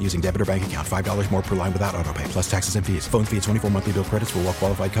autopay discount using debit or bank account. $5 more per line without autopay, plus taxes and fees. Phone fee at 24 monthly bill credits for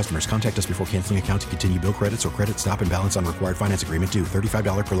well-qualified customers. Contact us before canceling account to continue bill credits or credit stop and balance on required finance agreement due.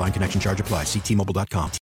 $35 per line connection charge applies. See T-Mobile.com.